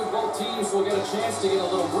 2. Both teams will get a chance to get a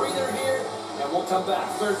little breather here. And we'll come back.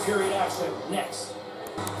 Third period action next.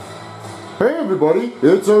 Hey everybody,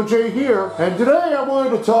 it's OJ here, and today I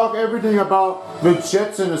wanted to talk everything about the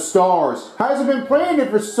Jets and the Stars. Hasn't been playing it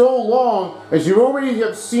for so long, as you already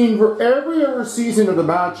have seen for every other season of the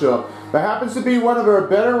matchup. That happens to be one of our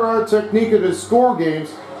better technique of the score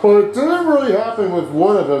games, but it didn't really happen with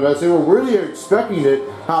one of them, as they were really expecting it,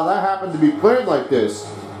 how that happened to be played like this.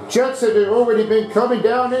 Jets had already been coming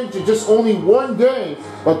down into just only one game,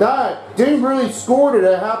 but that didn't really score to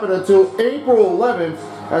that happen until April 11th,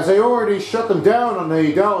 as they already shut them down on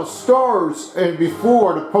the Dallas Stars and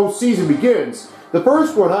before the postseason begins. The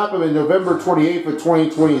first one happened in November 28th of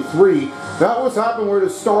 2023. That was happened where the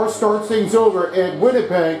Stars starts things over at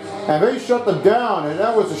Winnipeg, and they shut them down, and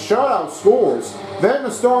that was a shutout scores. Then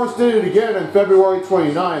the Stars did it again on February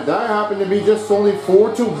 29th. That happened to be just only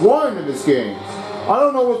 4-1 in this game. I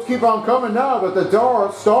don't know what's keep on coming now, but the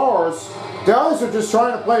Stars, Dallas are just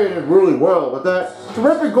trying to play it really well, but that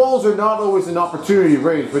terrific goals are not always an opportunity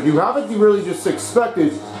range, but you haven't really just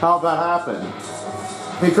expected how that happened.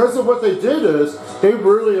 Because of what they did is, they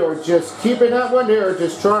really are just keeping that one there,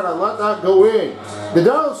 just trying to let that go in. The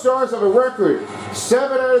Dallas Stars have a record,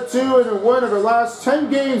 7 out of 2 in one of their last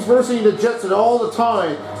 10 games versus the Jets at all the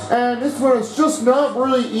time, and this one is just not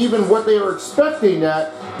really even what they were expecting.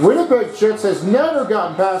 That Winnipeg Jets has never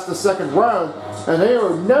gotten past the second round, and they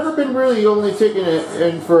have never been really only taking it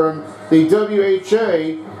in from the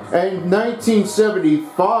WHA in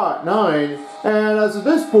 1979 And as of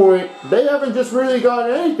this point, they haven't just really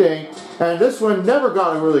gotten anything, and this one never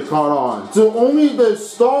got really caught on. So only the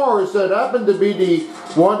Stars that happened to be the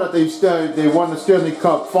one that they won the Stanley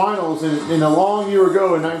Cup Finals in a long year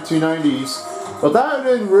ago in 1990s. But that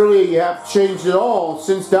didn't really have changed at all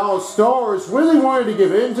since Dallas Stars really wanted to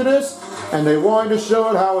give in to this, and they wanted to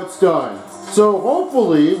show it how it's done. So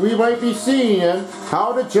hopefully we might be seeing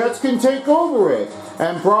how the Jets can take over it.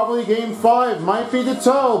 And probably Game 5 might be the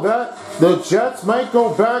tell that the Jets might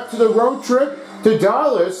go back to the road trip to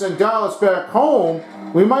Dallas and Dallas back home.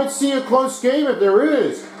 We might see a close game if there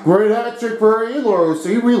is. Great hat trick for Ehlers.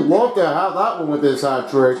 See, we love to have that one with this hat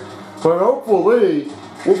trick. But hopefully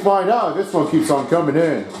we'll find out if this one keeps on coming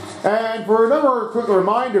in. And for another quick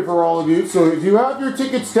reminder for all of you, so if you have your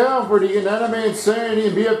tickets down for the Anime Insanity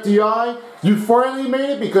and BFDI, you finally made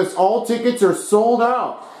it because all tickets are sold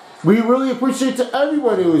out. We really appreciate to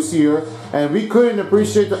everyone who is here, and we couldn't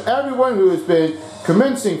appreciate to everyone who has been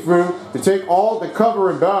commencing through to take all the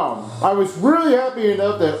cover and bound. I was really happy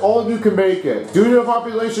enough that all of you can make it. Due to the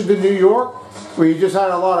population to New York, we just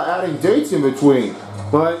had a lot of adding dates in between.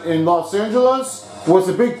 But in Los Angeles was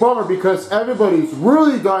a big bummer because everybody's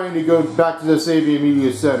really dying to go back to the Savior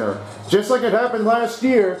Media Center. Just like it happened last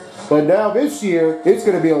year, but now this year, it's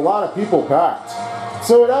going to be a lot of people packed.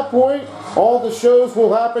 So at that point, all the shows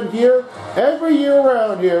will happen here every year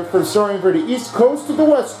around here, starting for the East Coast to the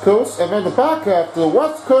West Coast, and then the back half to the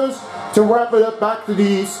West Coast to wrap it up back to the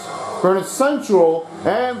East for the Central,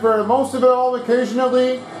 and for most of it all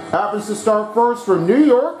occasionally happens to start first from New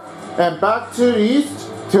York and back to the East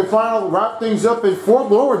to finally wrap things up in Fort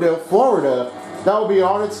Lauderdale, Florida. That will be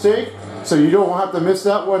on its take, so you don't have to miss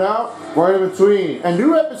that one out right in between. And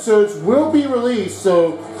new episodes will be released,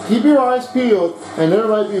 so keep your eyes peeled, and there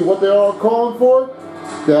might be what they are calling for.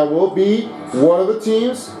 That will be one of the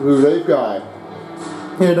teams who they've got.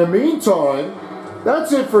 In the meantime,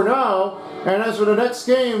 that's it for now. And as for the next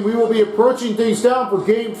game, we will be approaching things down for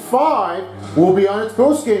Game 5. We'll be on its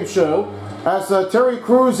post-game show, as Terry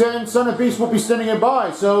Crews and Son of Beast will be standing in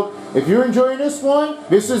by. So if you're enjoying this one,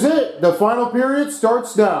 this is it. The final period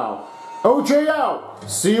starts now. OJ out.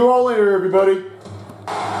 See you all later, everybody.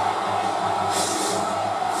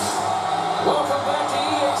 Welcome back to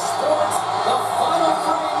EA Sports. The final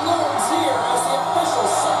frame looms here as the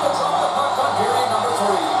officials set to drop the puck on period number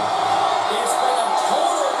 3. It's been a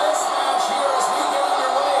total mismatch here as we get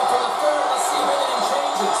underway for the third. Let's see if anything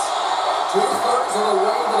changes. 2/3 of the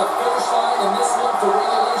way to the finish line in this one for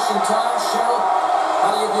regulation time. Cheryl,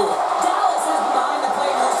 how do you view it? Dallas has been behind the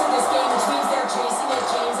play most of this game, which means they're chasing it,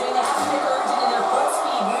 James. I mean, they haven't been urgent and their foot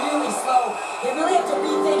speed really slow. They really have to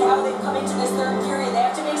rethink how they've come into this third period. They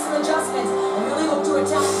have to make some adjustments and really look to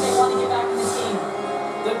attack if they want to get back in this game.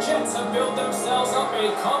 The Jets have built themselves up a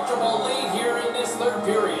comfortable lead here in this third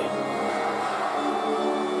period.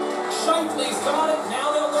 Shifley's got it.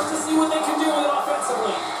 Now they'll look to see what they can do with it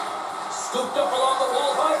offensively. Scooped up along the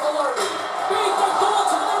wall by Valeri. Beat the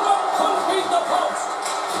goaltender, but couldn't beat the post.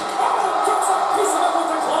 Oh, gets a piece of it with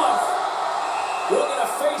the glove. We'll get a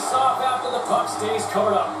face-off after the puck stays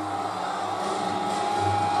covered up.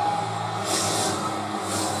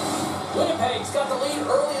 Winnipeg's got the lead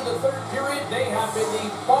early in the third period. They have been the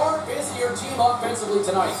far busier team offensively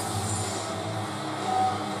tonight.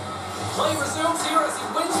 Play resumes here as he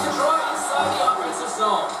wins the draw inside the offensive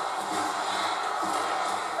zone.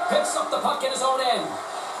 Picks up the puck in his own end.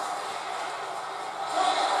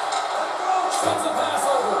 Sends a pass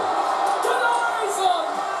over. Denies him!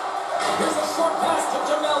 Here's a short pass to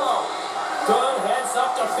DeMello. Good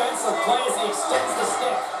heads-up defensive play as he extends the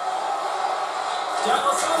stick.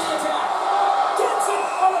 Dallas on the attack. Gets in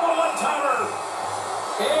front of a one-timer.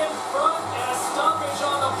 In front and a stoppage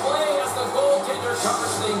on the play as the goaltender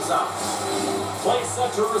covers things up. Play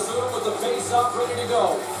set to resume with the face-off ready to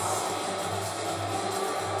go.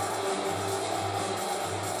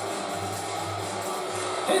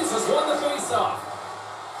 Hintz has won the face-off.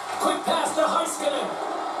 Quick pass to Heiskanen.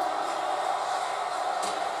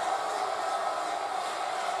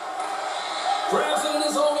 Grabs it in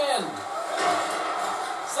his own end.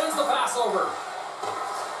 Sends the pass over.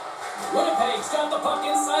 Winnipeg's got the puck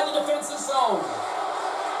inside the defensive zone.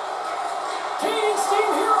 Gaining steam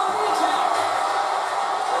here on the attack.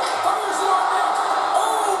 Fires it on net.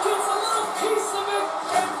 Oh, gets a little piece of it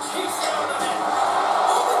and keeps it on the net.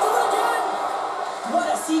 Oh, they do it again. What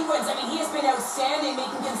a sequence. I mean, he has been outstanding,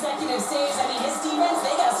 making consecutive saves. I mean, his defense,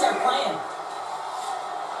 they got to start playing.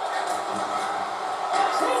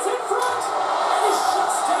 Chance in front. And he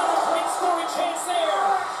shuts down a great scoring chance there.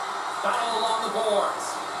 Battle along the boards.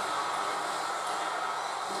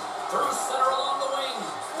 Through center along the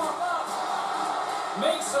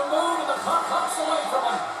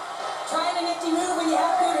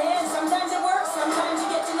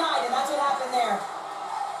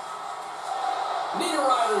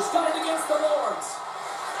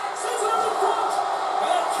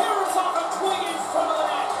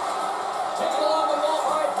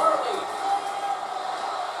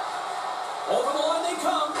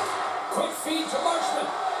feed to Marchman.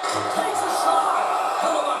 Takes a shot.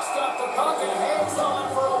 Hellebuck's got the puck and hangs on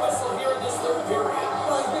for a whistle here in this third period.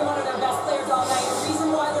 Well, he's been one of their best players all night. The reason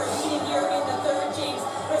why they're leading here in the third, James.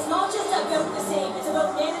 But it's not just about the save. It's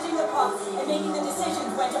about managing the puck and making the decisions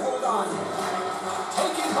when to hold on.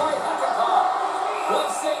 Taken by Hackenpah. One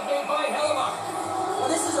save made by Hellebuck. Well,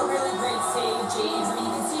 this is a really great save, James. I mean,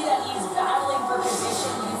 you can see that he's battling for position.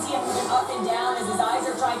 You can see him moving up and down as his eyes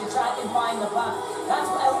are trying to track and find the puck. That's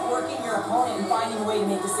outworking your opponent and finding a way to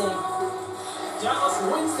make the save. Dallas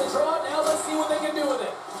wins the draw. Now let's see what they can do with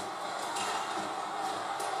it.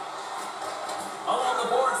 Along the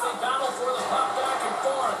boards, they battle for the puck back and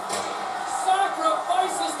forth.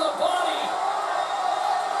 Sacrifices the body.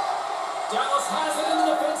 Dallas has it in the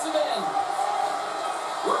defensive end.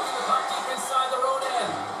 Working the puck deep inside their own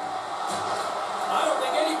end. I don't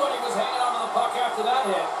think anybody was hanging on to the puck after that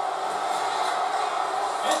hit.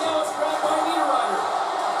 And now it's grabbed by Niederreiter.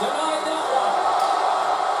 Denied that one.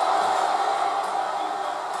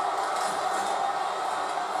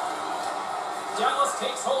 Dallas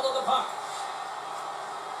takes hold of the puck.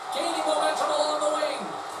 Gaining momentum along the wing.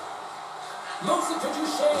 Moves it to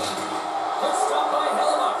Duchesne. It's stopped by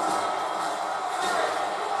Hellebuck.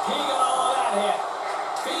 He got all of that hit.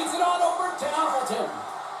 Feeds it on over to Appleton.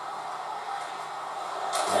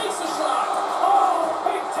 Takes a shot. Oh,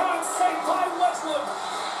 big time save by Westwood.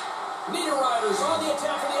 Niederreiter's on the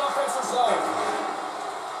attack in the offensive zone.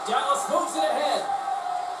 Dallas moves it ahead.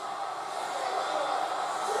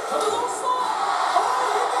 To the low slot. Oh,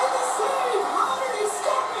 he made the save. How did he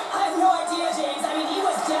stop it? I have no idea, James. I mean, he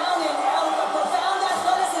was down and out, but profound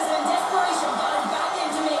athleticism and desperation got him back in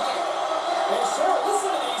to make it. And sure,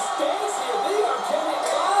 listen to these fans here. They are getting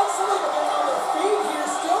loud. Some of them are on their feet here,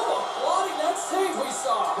 still applauding that save we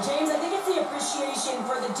saw. James, I think it's the appreciation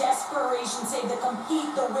for the desperation save, the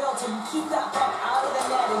compete, the will to keep that puck out of the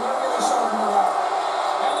net, and they're really showing them the way.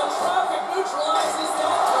 And the traffic neutralizes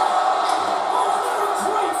that threat. Oh, another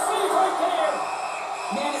great save right there.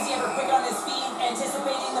 Man, is he ever quick on his feet,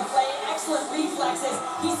 anticipating the play, excellent reflexes.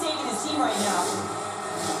 He's saving his team right now.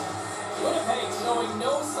 Winnipeg showing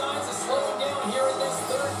no signs of slowing down here in this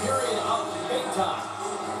third period up big time.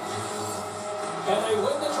 And they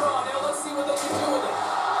win the draw. Now let's see what they can do with it.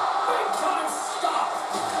 Big time stop.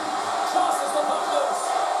 Tosses the puck loose.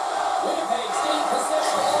 Winnipeg staying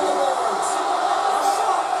possession along the boards. A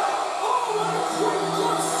shot. Oh, what a great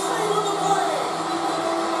glove save on the play.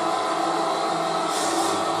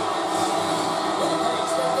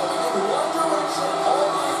 Winnipeg's been going in one direction all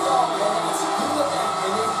night long, and that's through the net,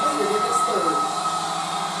 and they played it in this third.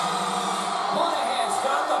 Monahan's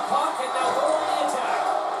got the puck, and now they're on the attack.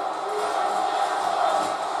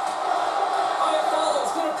 Hyatt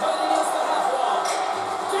follows, gonna cut it against the half wall.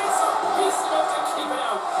 Gets a piece enough to keep it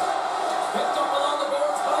out. Picked up along the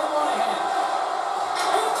boards by Monahan.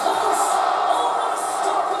 In close. Oh, what a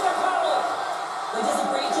stop with the paddle. He does a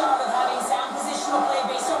great job of having sound positional play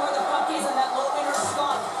based on where the puck is in that low inner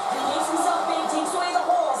slot. And he makes himself big, takes away the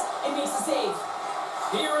holes, and makes the save.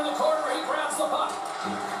 Here in the corner, he grabs the puck.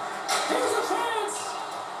 Here's a chance.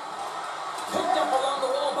 Picked up along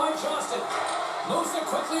the wall by Johnston. Moves it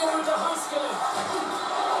quickly over to Heiskanen.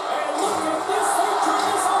 And look at this. They turn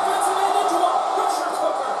this offensive end into a pressure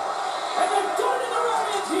cooker. And they've done it in the right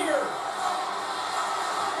end here.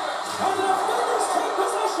 And the defenders take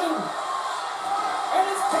possession. And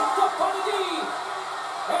it's picked up by the D.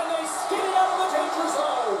 And they skid it out of the danger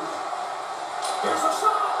zone. Here's a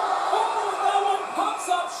shot. Oh, that one pops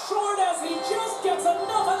up short as he just gets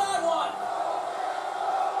enough of that one.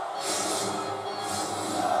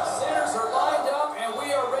 Centers are lined up, and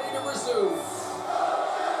we are ready to resume.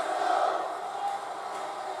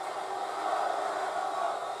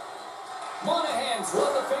 Monahan's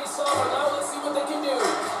won the face-off, and now let's see what they can do.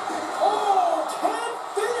 Oh, can't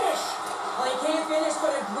finish. Well, he can't finish,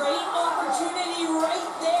 but a great opportunity right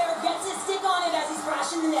there. Gets his stick on it as he's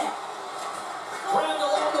crashing the net. Grabbed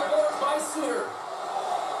along the board by Suter.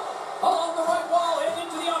 Along the right wall and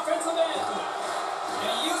into the offensive end.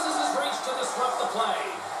 And he uses his reach to disrupt the play.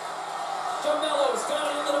 Jamello's got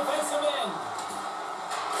it in the defensive end.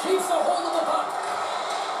 Keeps a hold of the puck.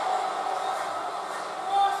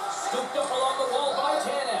 Scooped up along the wall by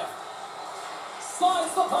Tanev.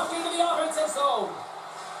 Slides the puck into the offensive zone.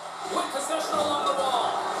 With possession along the wall.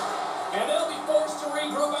 And they'll be forced to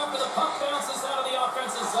regroup after the puck bounces out of the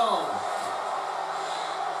offensive zone.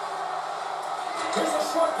 Here's a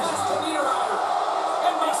short pass to Niederreiter.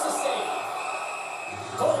 And makes the save.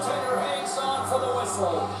 Goaltender hangs on for the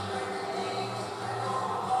whistle.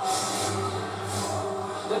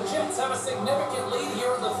 The Jets have a significant lead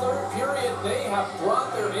here in the third period. They have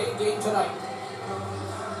brought their A game tonight.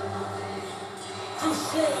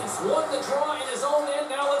 Duchesne's won the draw in his own end.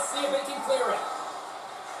 Now let's see if they can clear it.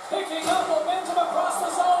 Picking up momentum across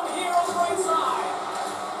the zone here on the right side.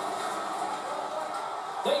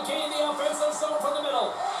 They gain the offensive zone from the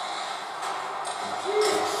middle.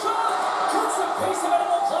 Shot! Puts the pace of it and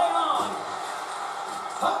will play on.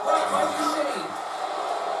 Puck right by Duchesne.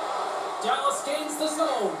 Dallas gains the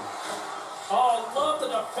zone. Oh, love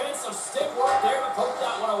the defensive stick work there to poke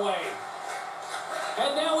that one away.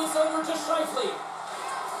 And now it's over to Scheifele.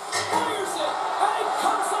 Fires it, and he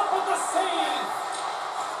comes up with the save.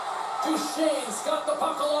 Duchesne's got the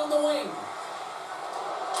puck along the wing.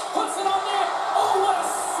 Puts it on net. Oh, what a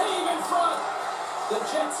save in front. The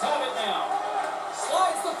Jets have it now.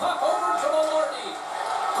 Slides the puck over to Velarde.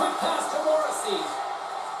 Quick pass to Morrissey.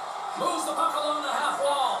 Moves the puck along the half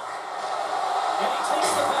wall. And he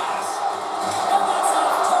takes the pass. And that's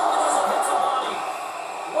off target as it hits a body.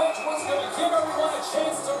 Which was going to give everyone a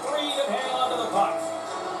chance to breathe and hang on to the puck.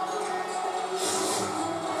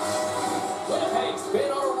 Winnipeg's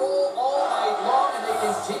been on a roll all night long, and they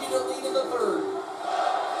continue to lead in the third.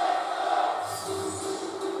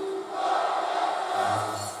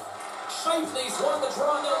 Scheifele's won the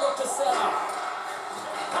draw, and they'll look to set up.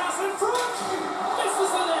 Pass in front.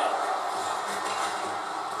 Misses the net.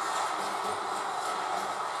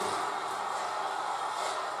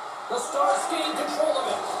 The Stars gain control of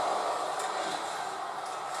it.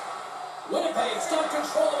 Winnipeg's got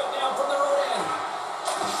control of it now from their own end.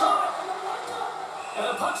 Shot. And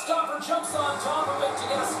the puck stopper jumps on top of it to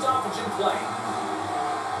get a stoppage in play.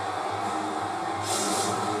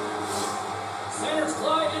 Centers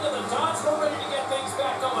glide into the dots. We're ready to get things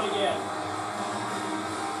back going again.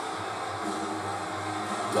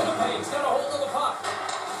 Winnipeg's got a hold of the puck.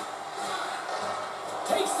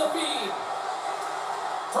 Takes the feed.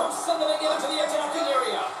 From center they get into the attacking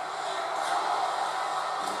area.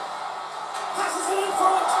 Passes it in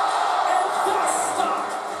front. And that's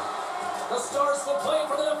stopped. The Stars will play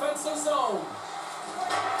for the defensive zone.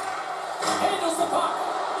 Handles the puck.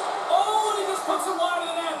 Oh, and he just puts it wide of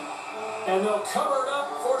the net. And they'll cover it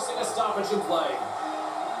up, forcing a stoppage in play.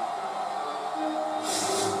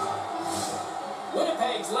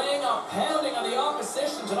 Winnipeg's laying a pounding on the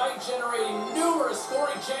opposition tonight, generating numerous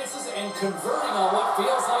scoring chances and converting on what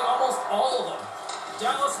feels like almost all of them.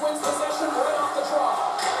 Dallas wins possession right off the draw.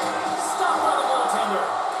 Stopped by the goaltender.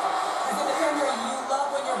 As a defender, you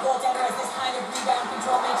love when your goaltender has this kind of rebound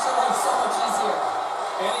control, makes your life so much easier.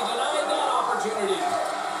 And he denied that opportunity.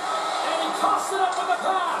 And he coughs it up with a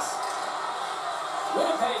pass.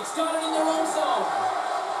 Winnipeg's got it in their own zone.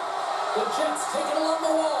 The Jets take it along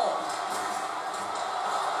the wall.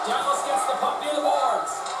 Dallas gets the puck near the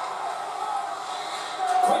boards.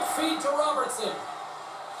 Quick feed to Robertson.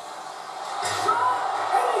 Shot!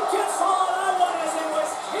 And he gets on that one as it was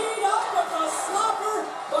keyed up with the slapper,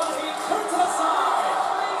 but he turns it aside.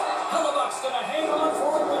 Hellebuck's going to hang on for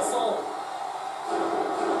a whistle.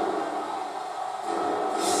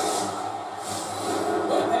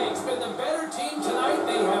 Winnipeg's been the better team tonight.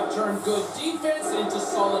 They have turned good defense into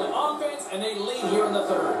solid offense, and they lead here in the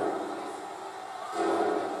third.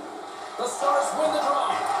 The Stars win the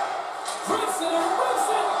draw. Drifts it and whips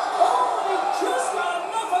it. Oh, and he just got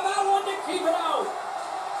enough of that one to keep it out.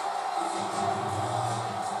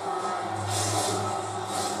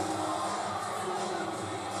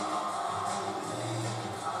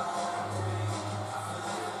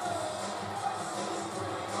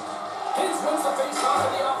 Hins wins the face-off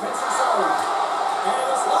in the offensive zone. And it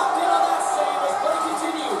was locked in on that save as play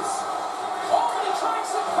continues. Oh, and he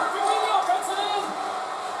tracks it perfectly in the offensive end.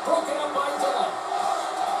 Broken up by Dillon.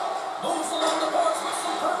 Moves along the boards with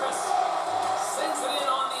some purpose. Sends it in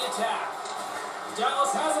on the attack. Dallas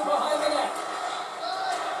has it behind the net.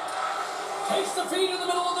 Takes the feed in the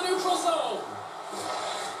middle of the neutral zone.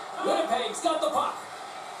 Winnipeg's got the puck.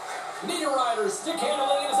 Niederreiter stick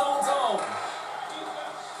handling in his own zone.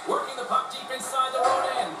 Working the puck deep inside their own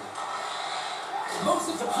end. Moves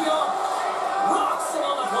it to Pionk. Rocks it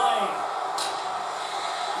on the play.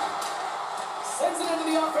 Sends it into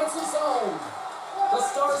the offensive zone. The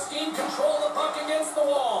Stars gain control of the puck against the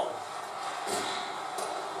wall.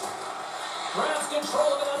 Grabs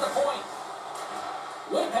control of it at the point.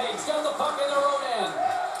 Winnipeg's got the puck in their own end.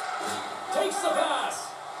 Takes the pass.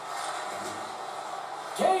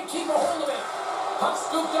 Can't keep a hold of it. Puck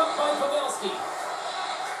scooped up by Pavelski.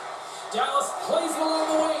 Dallas plays it along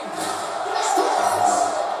the wing.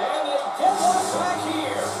 And they get one back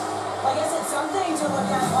here. I guess it's something to look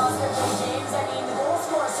at positively, James. I mean, the goal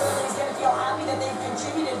scorer certainly is going to feel happy that they've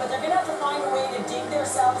contributed, but they're going to have to find a way to dig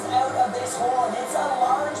themselves out of this hole, and it's a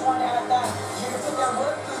large one at that. They're going to put their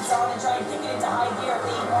work boots on and try and kick it into high gear if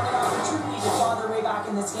they want an opportunity to claw their way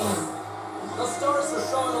this game. The Stars are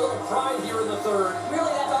showing a little pride here in the third.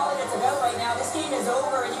 Really, that's all that it's about right now. This game is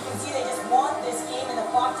over, and you can see they just want this game and the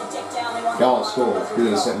clock to tick down. They want Dallas scored.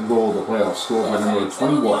 Here's the second goal of the playoffs, scored by number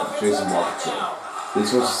 21, Jason Robertson.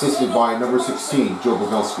 This was assisted by number 16, Joe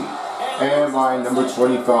Pavelski, and by number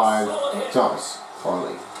 25, Thomas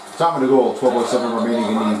Harley. Time of the goal, 12:07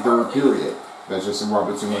 remaining in the third period. That's Jason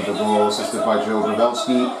Robertson with the goal, assisted by Joe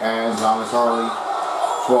Pavelski and Thomas Harley.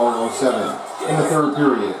 12:07 in the third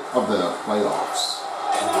period of the playoffs.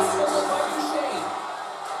 And that's scored by Duchesne.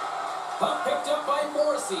 Puck picked up by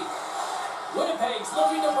Morrissey. Winnipeg's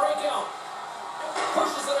looking to break out.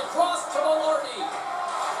 Pushes it across to Maloney.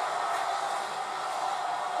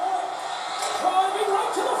 Driving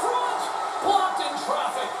right to the front. Blocked in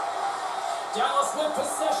traffic. Dallas with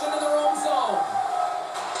possession in their own zone.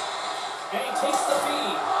 And he takes the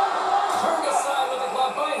feed. Turned aside with the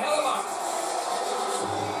glove by Hellebuck.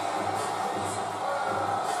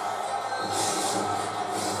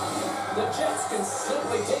 The Jets can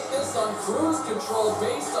simply take this on cruise control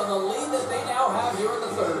based on the lead that they now have here in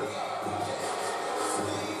the third.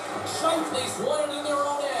 Scheifele's won it in their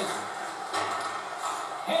own end.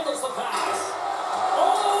 Handles the pass.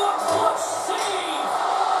 Oh, a clutch save!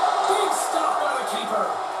 Big stop by the keeper.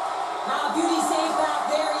 Beauty save back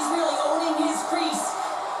there. He's really owning his crease.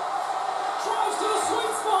 Drives to the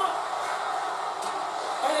sweet spot.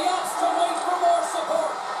 And he opts to wait for more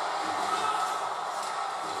support.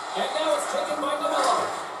 And now it's taken by DeMello.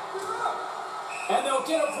 And they'll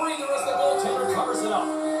get a breather as the goaltender covers it up.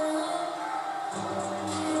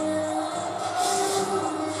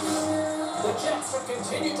 The Jets have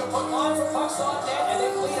continued to put lots of pucks on net, and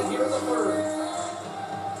they've lead it here in the third.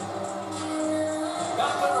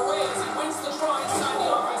 Back underway as he wins the draw inside the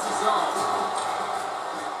offensive zone.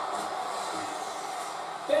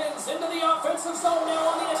 Bends into the offensive zone now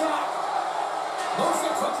on the attack. Moves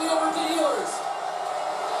it quickly over to Ehlers.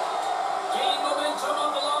 Gaining momentum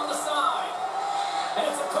up along the side. And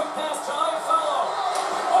it's a quick pass to Iafallo.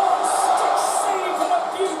 Oh, stick save and a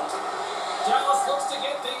beaut. Dallas looks to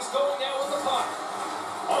get things going now with the puck.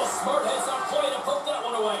 Oh, smart heads on play to poke that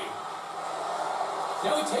one away.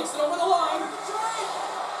 Now he takes it over the line.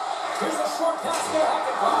 Here's a short pass to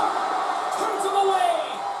Hackett. Turns him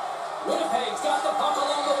away. Winnipeg's got the puck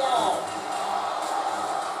along the wall.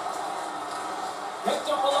 Picked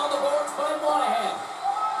up along the boards by Monahan.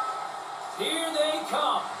 Here they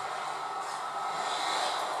come.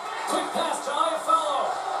 Quick pass to Iafallo.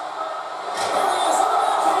 There he is on the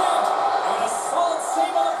backhand. And a solid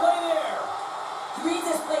save on the play there. He reads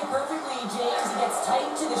this play perfectly, James. He gets tight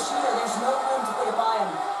to the shooter. There's no room to put it by him.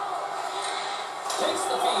 Takes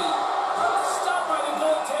the feed. Stopped by the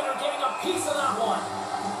goaltender, getting a piece of that one.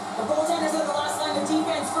 The goaltender's on the last line of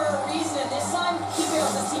defense for a reason, and this time he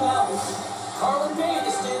bails his team out. Carlin Bain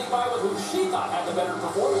is standing by with who she thought had the better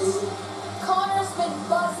performance. Connor's been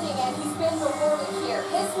buzzing and he's been rewarded here.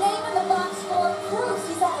 His name in the box score proves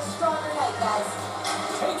he's had a stronger night, guys.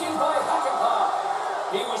 Taken by Hackett.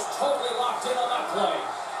 He was totally locked in on that play.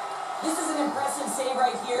 This is an impressive save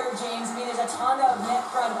right here, James. I mean, there's a ton of net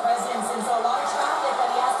front presence, and so a lot of traffic that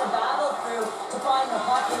he has to battle through to find the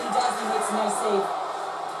puck, and he does. He makes a nice save.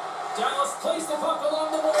 Dallas plays the puck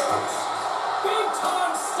along the boards. Big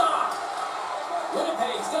time stop.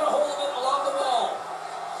 Winnipeg's got a hold of it along the wall.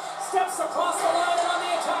 Steps across the line and on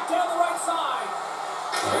the attack down the right side.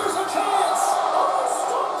 Here's a chance. Oh,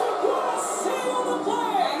 stopped it. What a save on the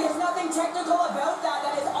play. And there's nothing technical about that.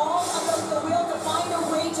 That is all about the will to find a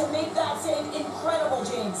way to make that save incredible,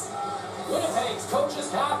 James. Winnipeg's coaches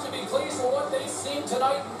have to be pleased with what they've seen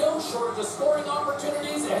tonight. No shortage of scoring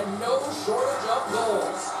opportunities and no shortage of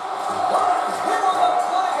goals. Hit on the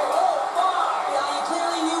play. Oh, my. Yeah, you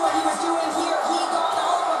clearly knew what he was doing here. He got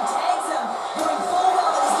all of them, tags him, knowing full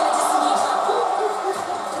well that he's going to disengage that puck.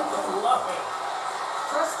 Love it.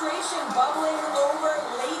 Frustration bubbling over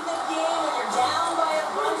late in the game when you're down by a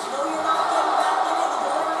bunch. You know you're not getting back in it to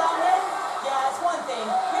deliver that hit. Yeah, it's one thing.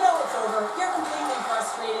 You know it's over. You're completely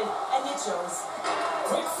frustrated, and it shows.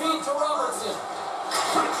 Quick feed to Robertson.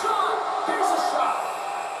 Quick shot. Here's a shot.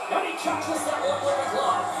 And he catches that one with a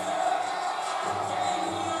glove.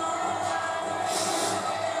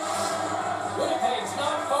 Winnipeg's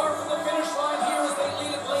not far from the finish line here as they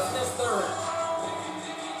lead it late in this third.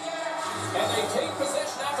 And they take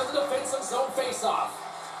possession after the defensive zone faceoff.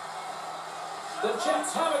 The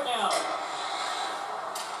Jets have it now.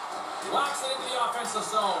 Locks it into the offensive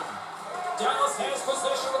zone. Dallas has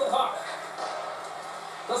possession of the puck.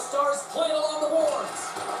 The Stars play it along the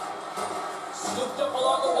boards. Scooped up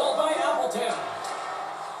along the wall by Appleton.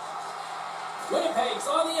 Winnipeg's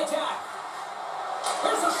on the attack.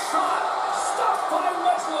 There's a shot. Stopped by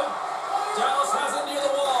Wesley. Dallas has it near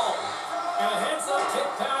the wall. And a heads-up kick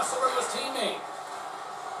pass over to his teammate.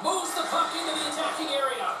 Moves the puck into the attacking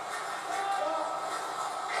area.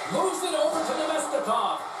 Moves it over to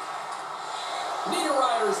Nemestikov.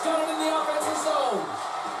 Niederreiter's got it in the offensive zone.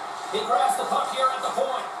 He grabs the puck here at the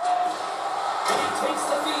point. And he takes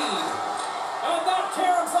the feed. And that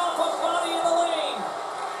caroms off a body in the lane.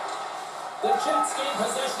 The Jets gain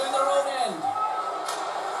possession in their own end.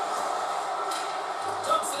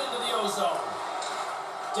 Dumps it into the O-zone.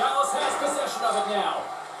 Dallas has possession of it now.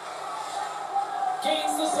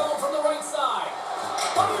 Gains the zone from the right side.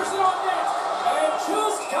 Fires it on net. And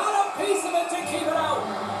just got a piece of it to keep it out.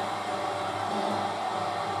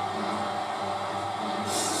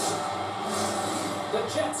 The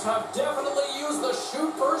Jets have definitely used the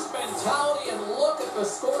shoot-first mentality, and look at the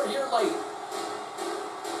score here late.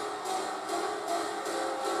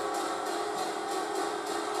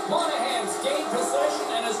 Monahan's gained possession,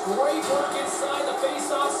 and his great work inside the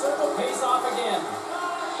face-off circle pays off again.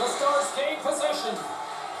 The Stars gain possession.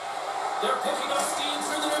 They're picking up steam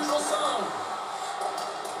through the neutral zone.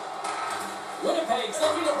 Winnipeg's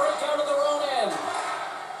looking to break out of their own end.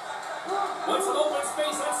 With some open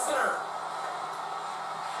space at center.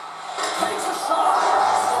 Takes a shot.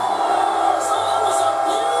 Scores! Oh, that was a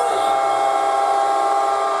beauty!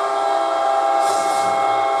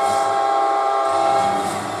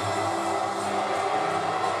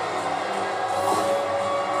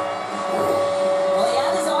 Well, he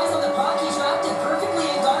had his eyes on the puck. He tracked it perfectly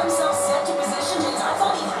and got himself set to position. James, I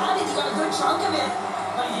thought he had it. He got a good chunk of it,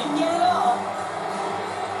 but he didn't get it all.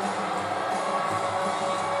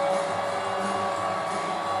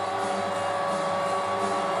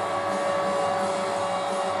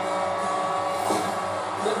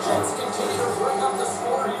 The Jets continue to bring up the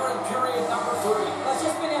score here in period number 3. Well, it's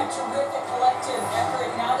just been a terrific collective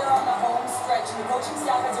effort. Now they're on the home stretch, and the coaching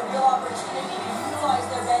staff has a real opportunity to utilize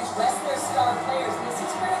their bench, rest their star players, and this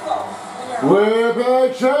is critical when you're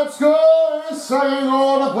Winnipeg Jets score! Second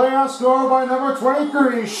goal to playoff score by number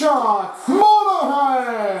 23, Sean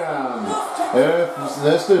Monahan!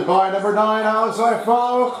 Assisted by number 9, Alex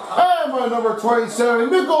Follow, and by number 27,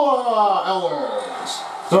 Nicola Ehlers.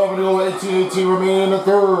 So to go 18-18 remaining in the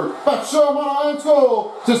third. But Sean Monahan's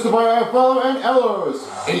goal, assisted by Follow and Ehlers.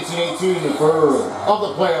 18-18 in the third of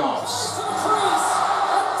the playoffs. To the crease,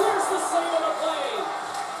 and there's the save of the play.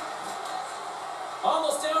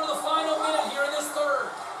 Almost down to the final minute here in this third.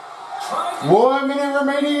 Trying to 1 minute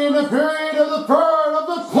remaining in the period of the third of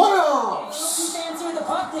the playoffs. too fancy with the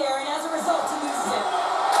puck there, and as a result, he loses it.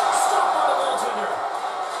 stop by the goaltender.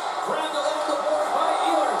 Grabbed along the board by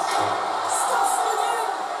Ehlers. Stuffs it again.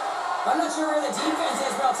 I'm not sure where the defense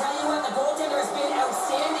is, but I'll tell you what, the goaltender has been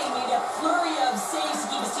outstanding. Made a flurry of saves to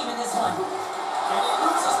keep his team in this one. And he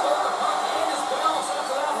loses both the puck and his balance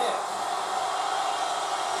after that hit.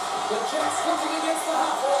 The Jets looking against the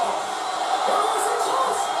half wall. There was it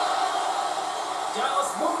close.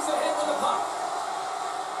 Dallas moves ahead with the puck.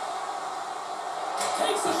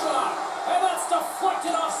 Takes a shot. And that's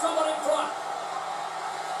deflected off someone in front.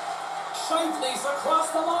 Shifley's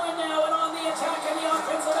across the line now and on the attack in the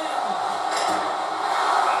offensive end.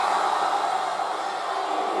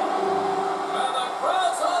 And the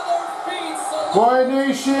crowd's on their feet. Boy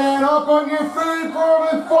Nation, up on your feet for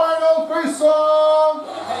the final face-off.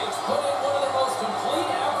 Winnipeg's put in one of the most complete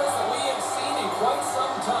efforts that we have seen in quite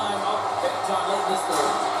some time. A big time late in this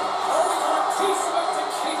third. Oh, we got a piece of it to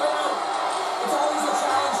keep it out. It's always a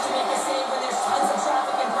challenge to make a save when there's tons of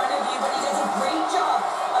traffic in front of you, but he does a great job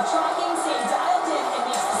of tracking, staying dialed in, and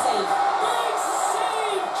makes the save. Big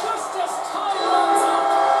save just as time runs out.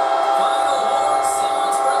 Final horn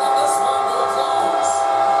sounds bringing this one to a close.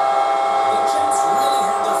 The Jets really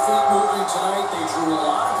had their feet moving tonight. They drew a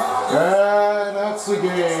lot of penalties. And that's the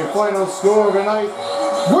game. Final score of the night.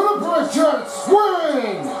 Winnipeg Jets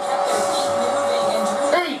win! Kept their feet moving and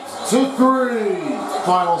drew 8-3.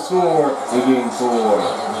 Final score in game 4. in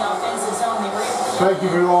the offensive zone. They were able to Thank you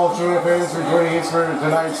for all Toronto fans for joining us for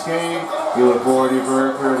tonight's game. We look forward to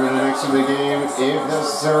for the next of the game, if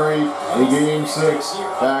necessary, in game 6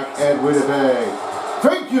 back at Winnipeg.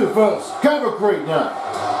 Thank you, folks. Have a great night.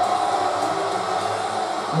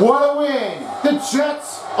 What a win! The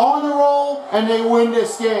Jets on the roll, and they win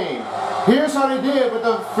this game. Here's how they did with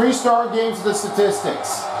the 3-star games of the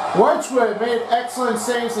statistics. Wedgwood made excellent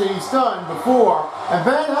saves that he's done before, and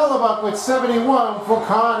Van Hellebuck with 71 for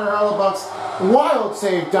Connor Hellebuck's wild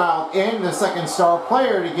save dialed in, the 2nd-star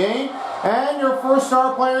player of the game. And your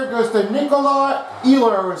 1st-star player goes to Nicola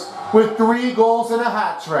Ehlers with 3 goals and a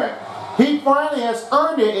hat trick. He finally has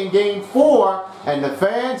earned it in game 4, and the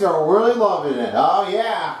fans are really loving it. Oh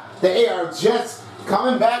yeah, they are just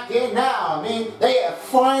coming back in now. I mean, they have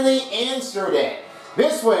finally answered it.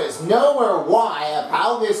 This was nowhere why of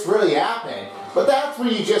how this really happened, but that's where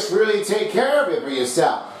you just really take care of it for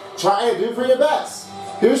yourself. Try to do for your best.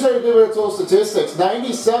 Here's how you do with total statistics.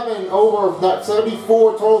 97 over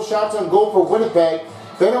 74 total shots on goal for Winnipeg.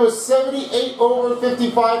 Then it was 78 over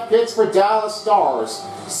 55 hits for Dallas Stars.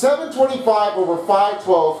 725 over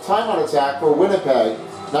 512 time on attack for Winnipeg.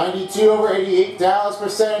 92 over 88 Dallas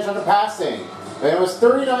percentage on the passing. And it was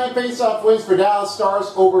 39 face-off wins for Dallas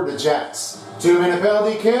Stars over the Jets. 2-minute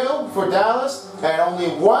penalty kill for Dallas, and only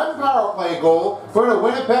one power play goal for the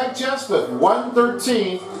Winnipeg Jets with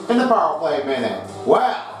 1:13 in the power play minute.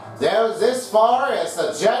 Wow, that was this far as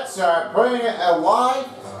the Jets are putting it alive.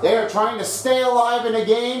 They are trying to stay alive in the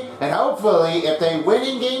game, and hopefully if they win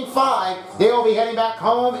in Game 5, they will be heading back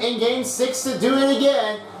home in Game 6 to do it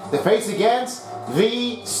again, to face against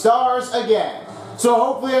the Stars again. So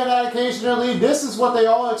hopefully on that occasionally, this is what they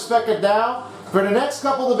all expected now. For the next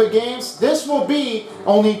couple of the games, this will be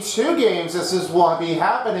only 2 games this will be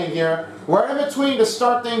happening here. We're in between to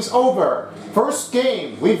start things over. First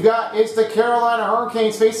game we've got is the Carolina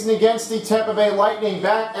Hurricanes facing against the Tampa Bay Lightning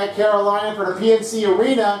back at Carolina for the PNC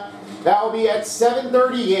Arena. That will be at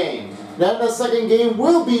 7:30 game. Then the second game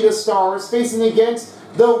will be the Stars facing against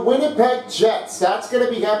the Winnipeg Jets. That's going to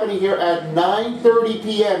be happening here at 9:30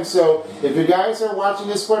 p.m. So if you guys are watching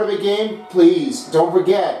this part of the game, please don't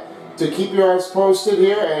forget to keep your eyes posted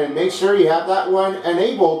here and make sure you have that one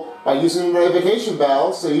enabled by using the notification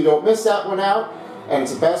bell so you don't miss that one out, and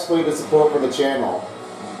it's the best way to support for the channel.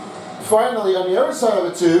 Finally, on the other side of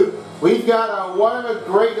the tube, we've got one of the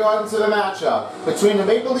great ones of the matchup between the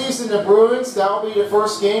Maple Leafs and the Bruins. That will be the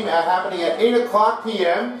first game happening at 8 o'clock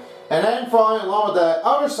p.m. And then following along with the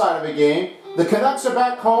other side of the game, the Canucks are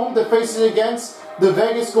back home to face it against the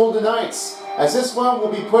Vegas Golden Knights. As this one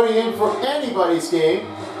will be putting in for anybody's game,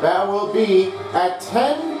 that will be at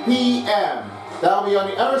 10 p.m. That will be on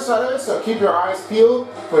the other side of it, so keep your eyes peeled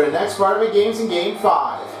for the next part of the games in Game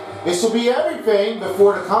 5. This will be everything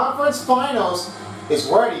before the conference finals is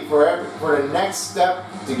ready for the next step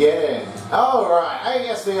to get in. Alright, I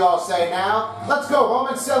guess we all say now, let's go home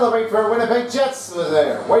and celebrate for Winnipeg Jets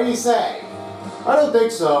there. What do you say? I don't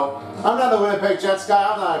think so. I'm not a Winnipeg Jets guy.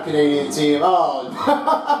 I'm not a Canadian team. Oh.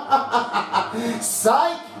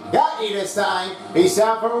 Psych! Got you this time. Peace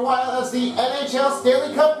out for a while as the NHL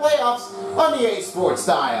Stanley Cup playoffs on the A Sports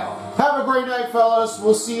Style. Have a great night, fellas.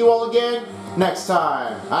 We'll see you all again next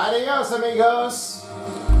time. Adios, amigos.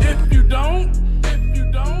 If you don't,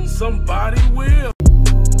 somebody will.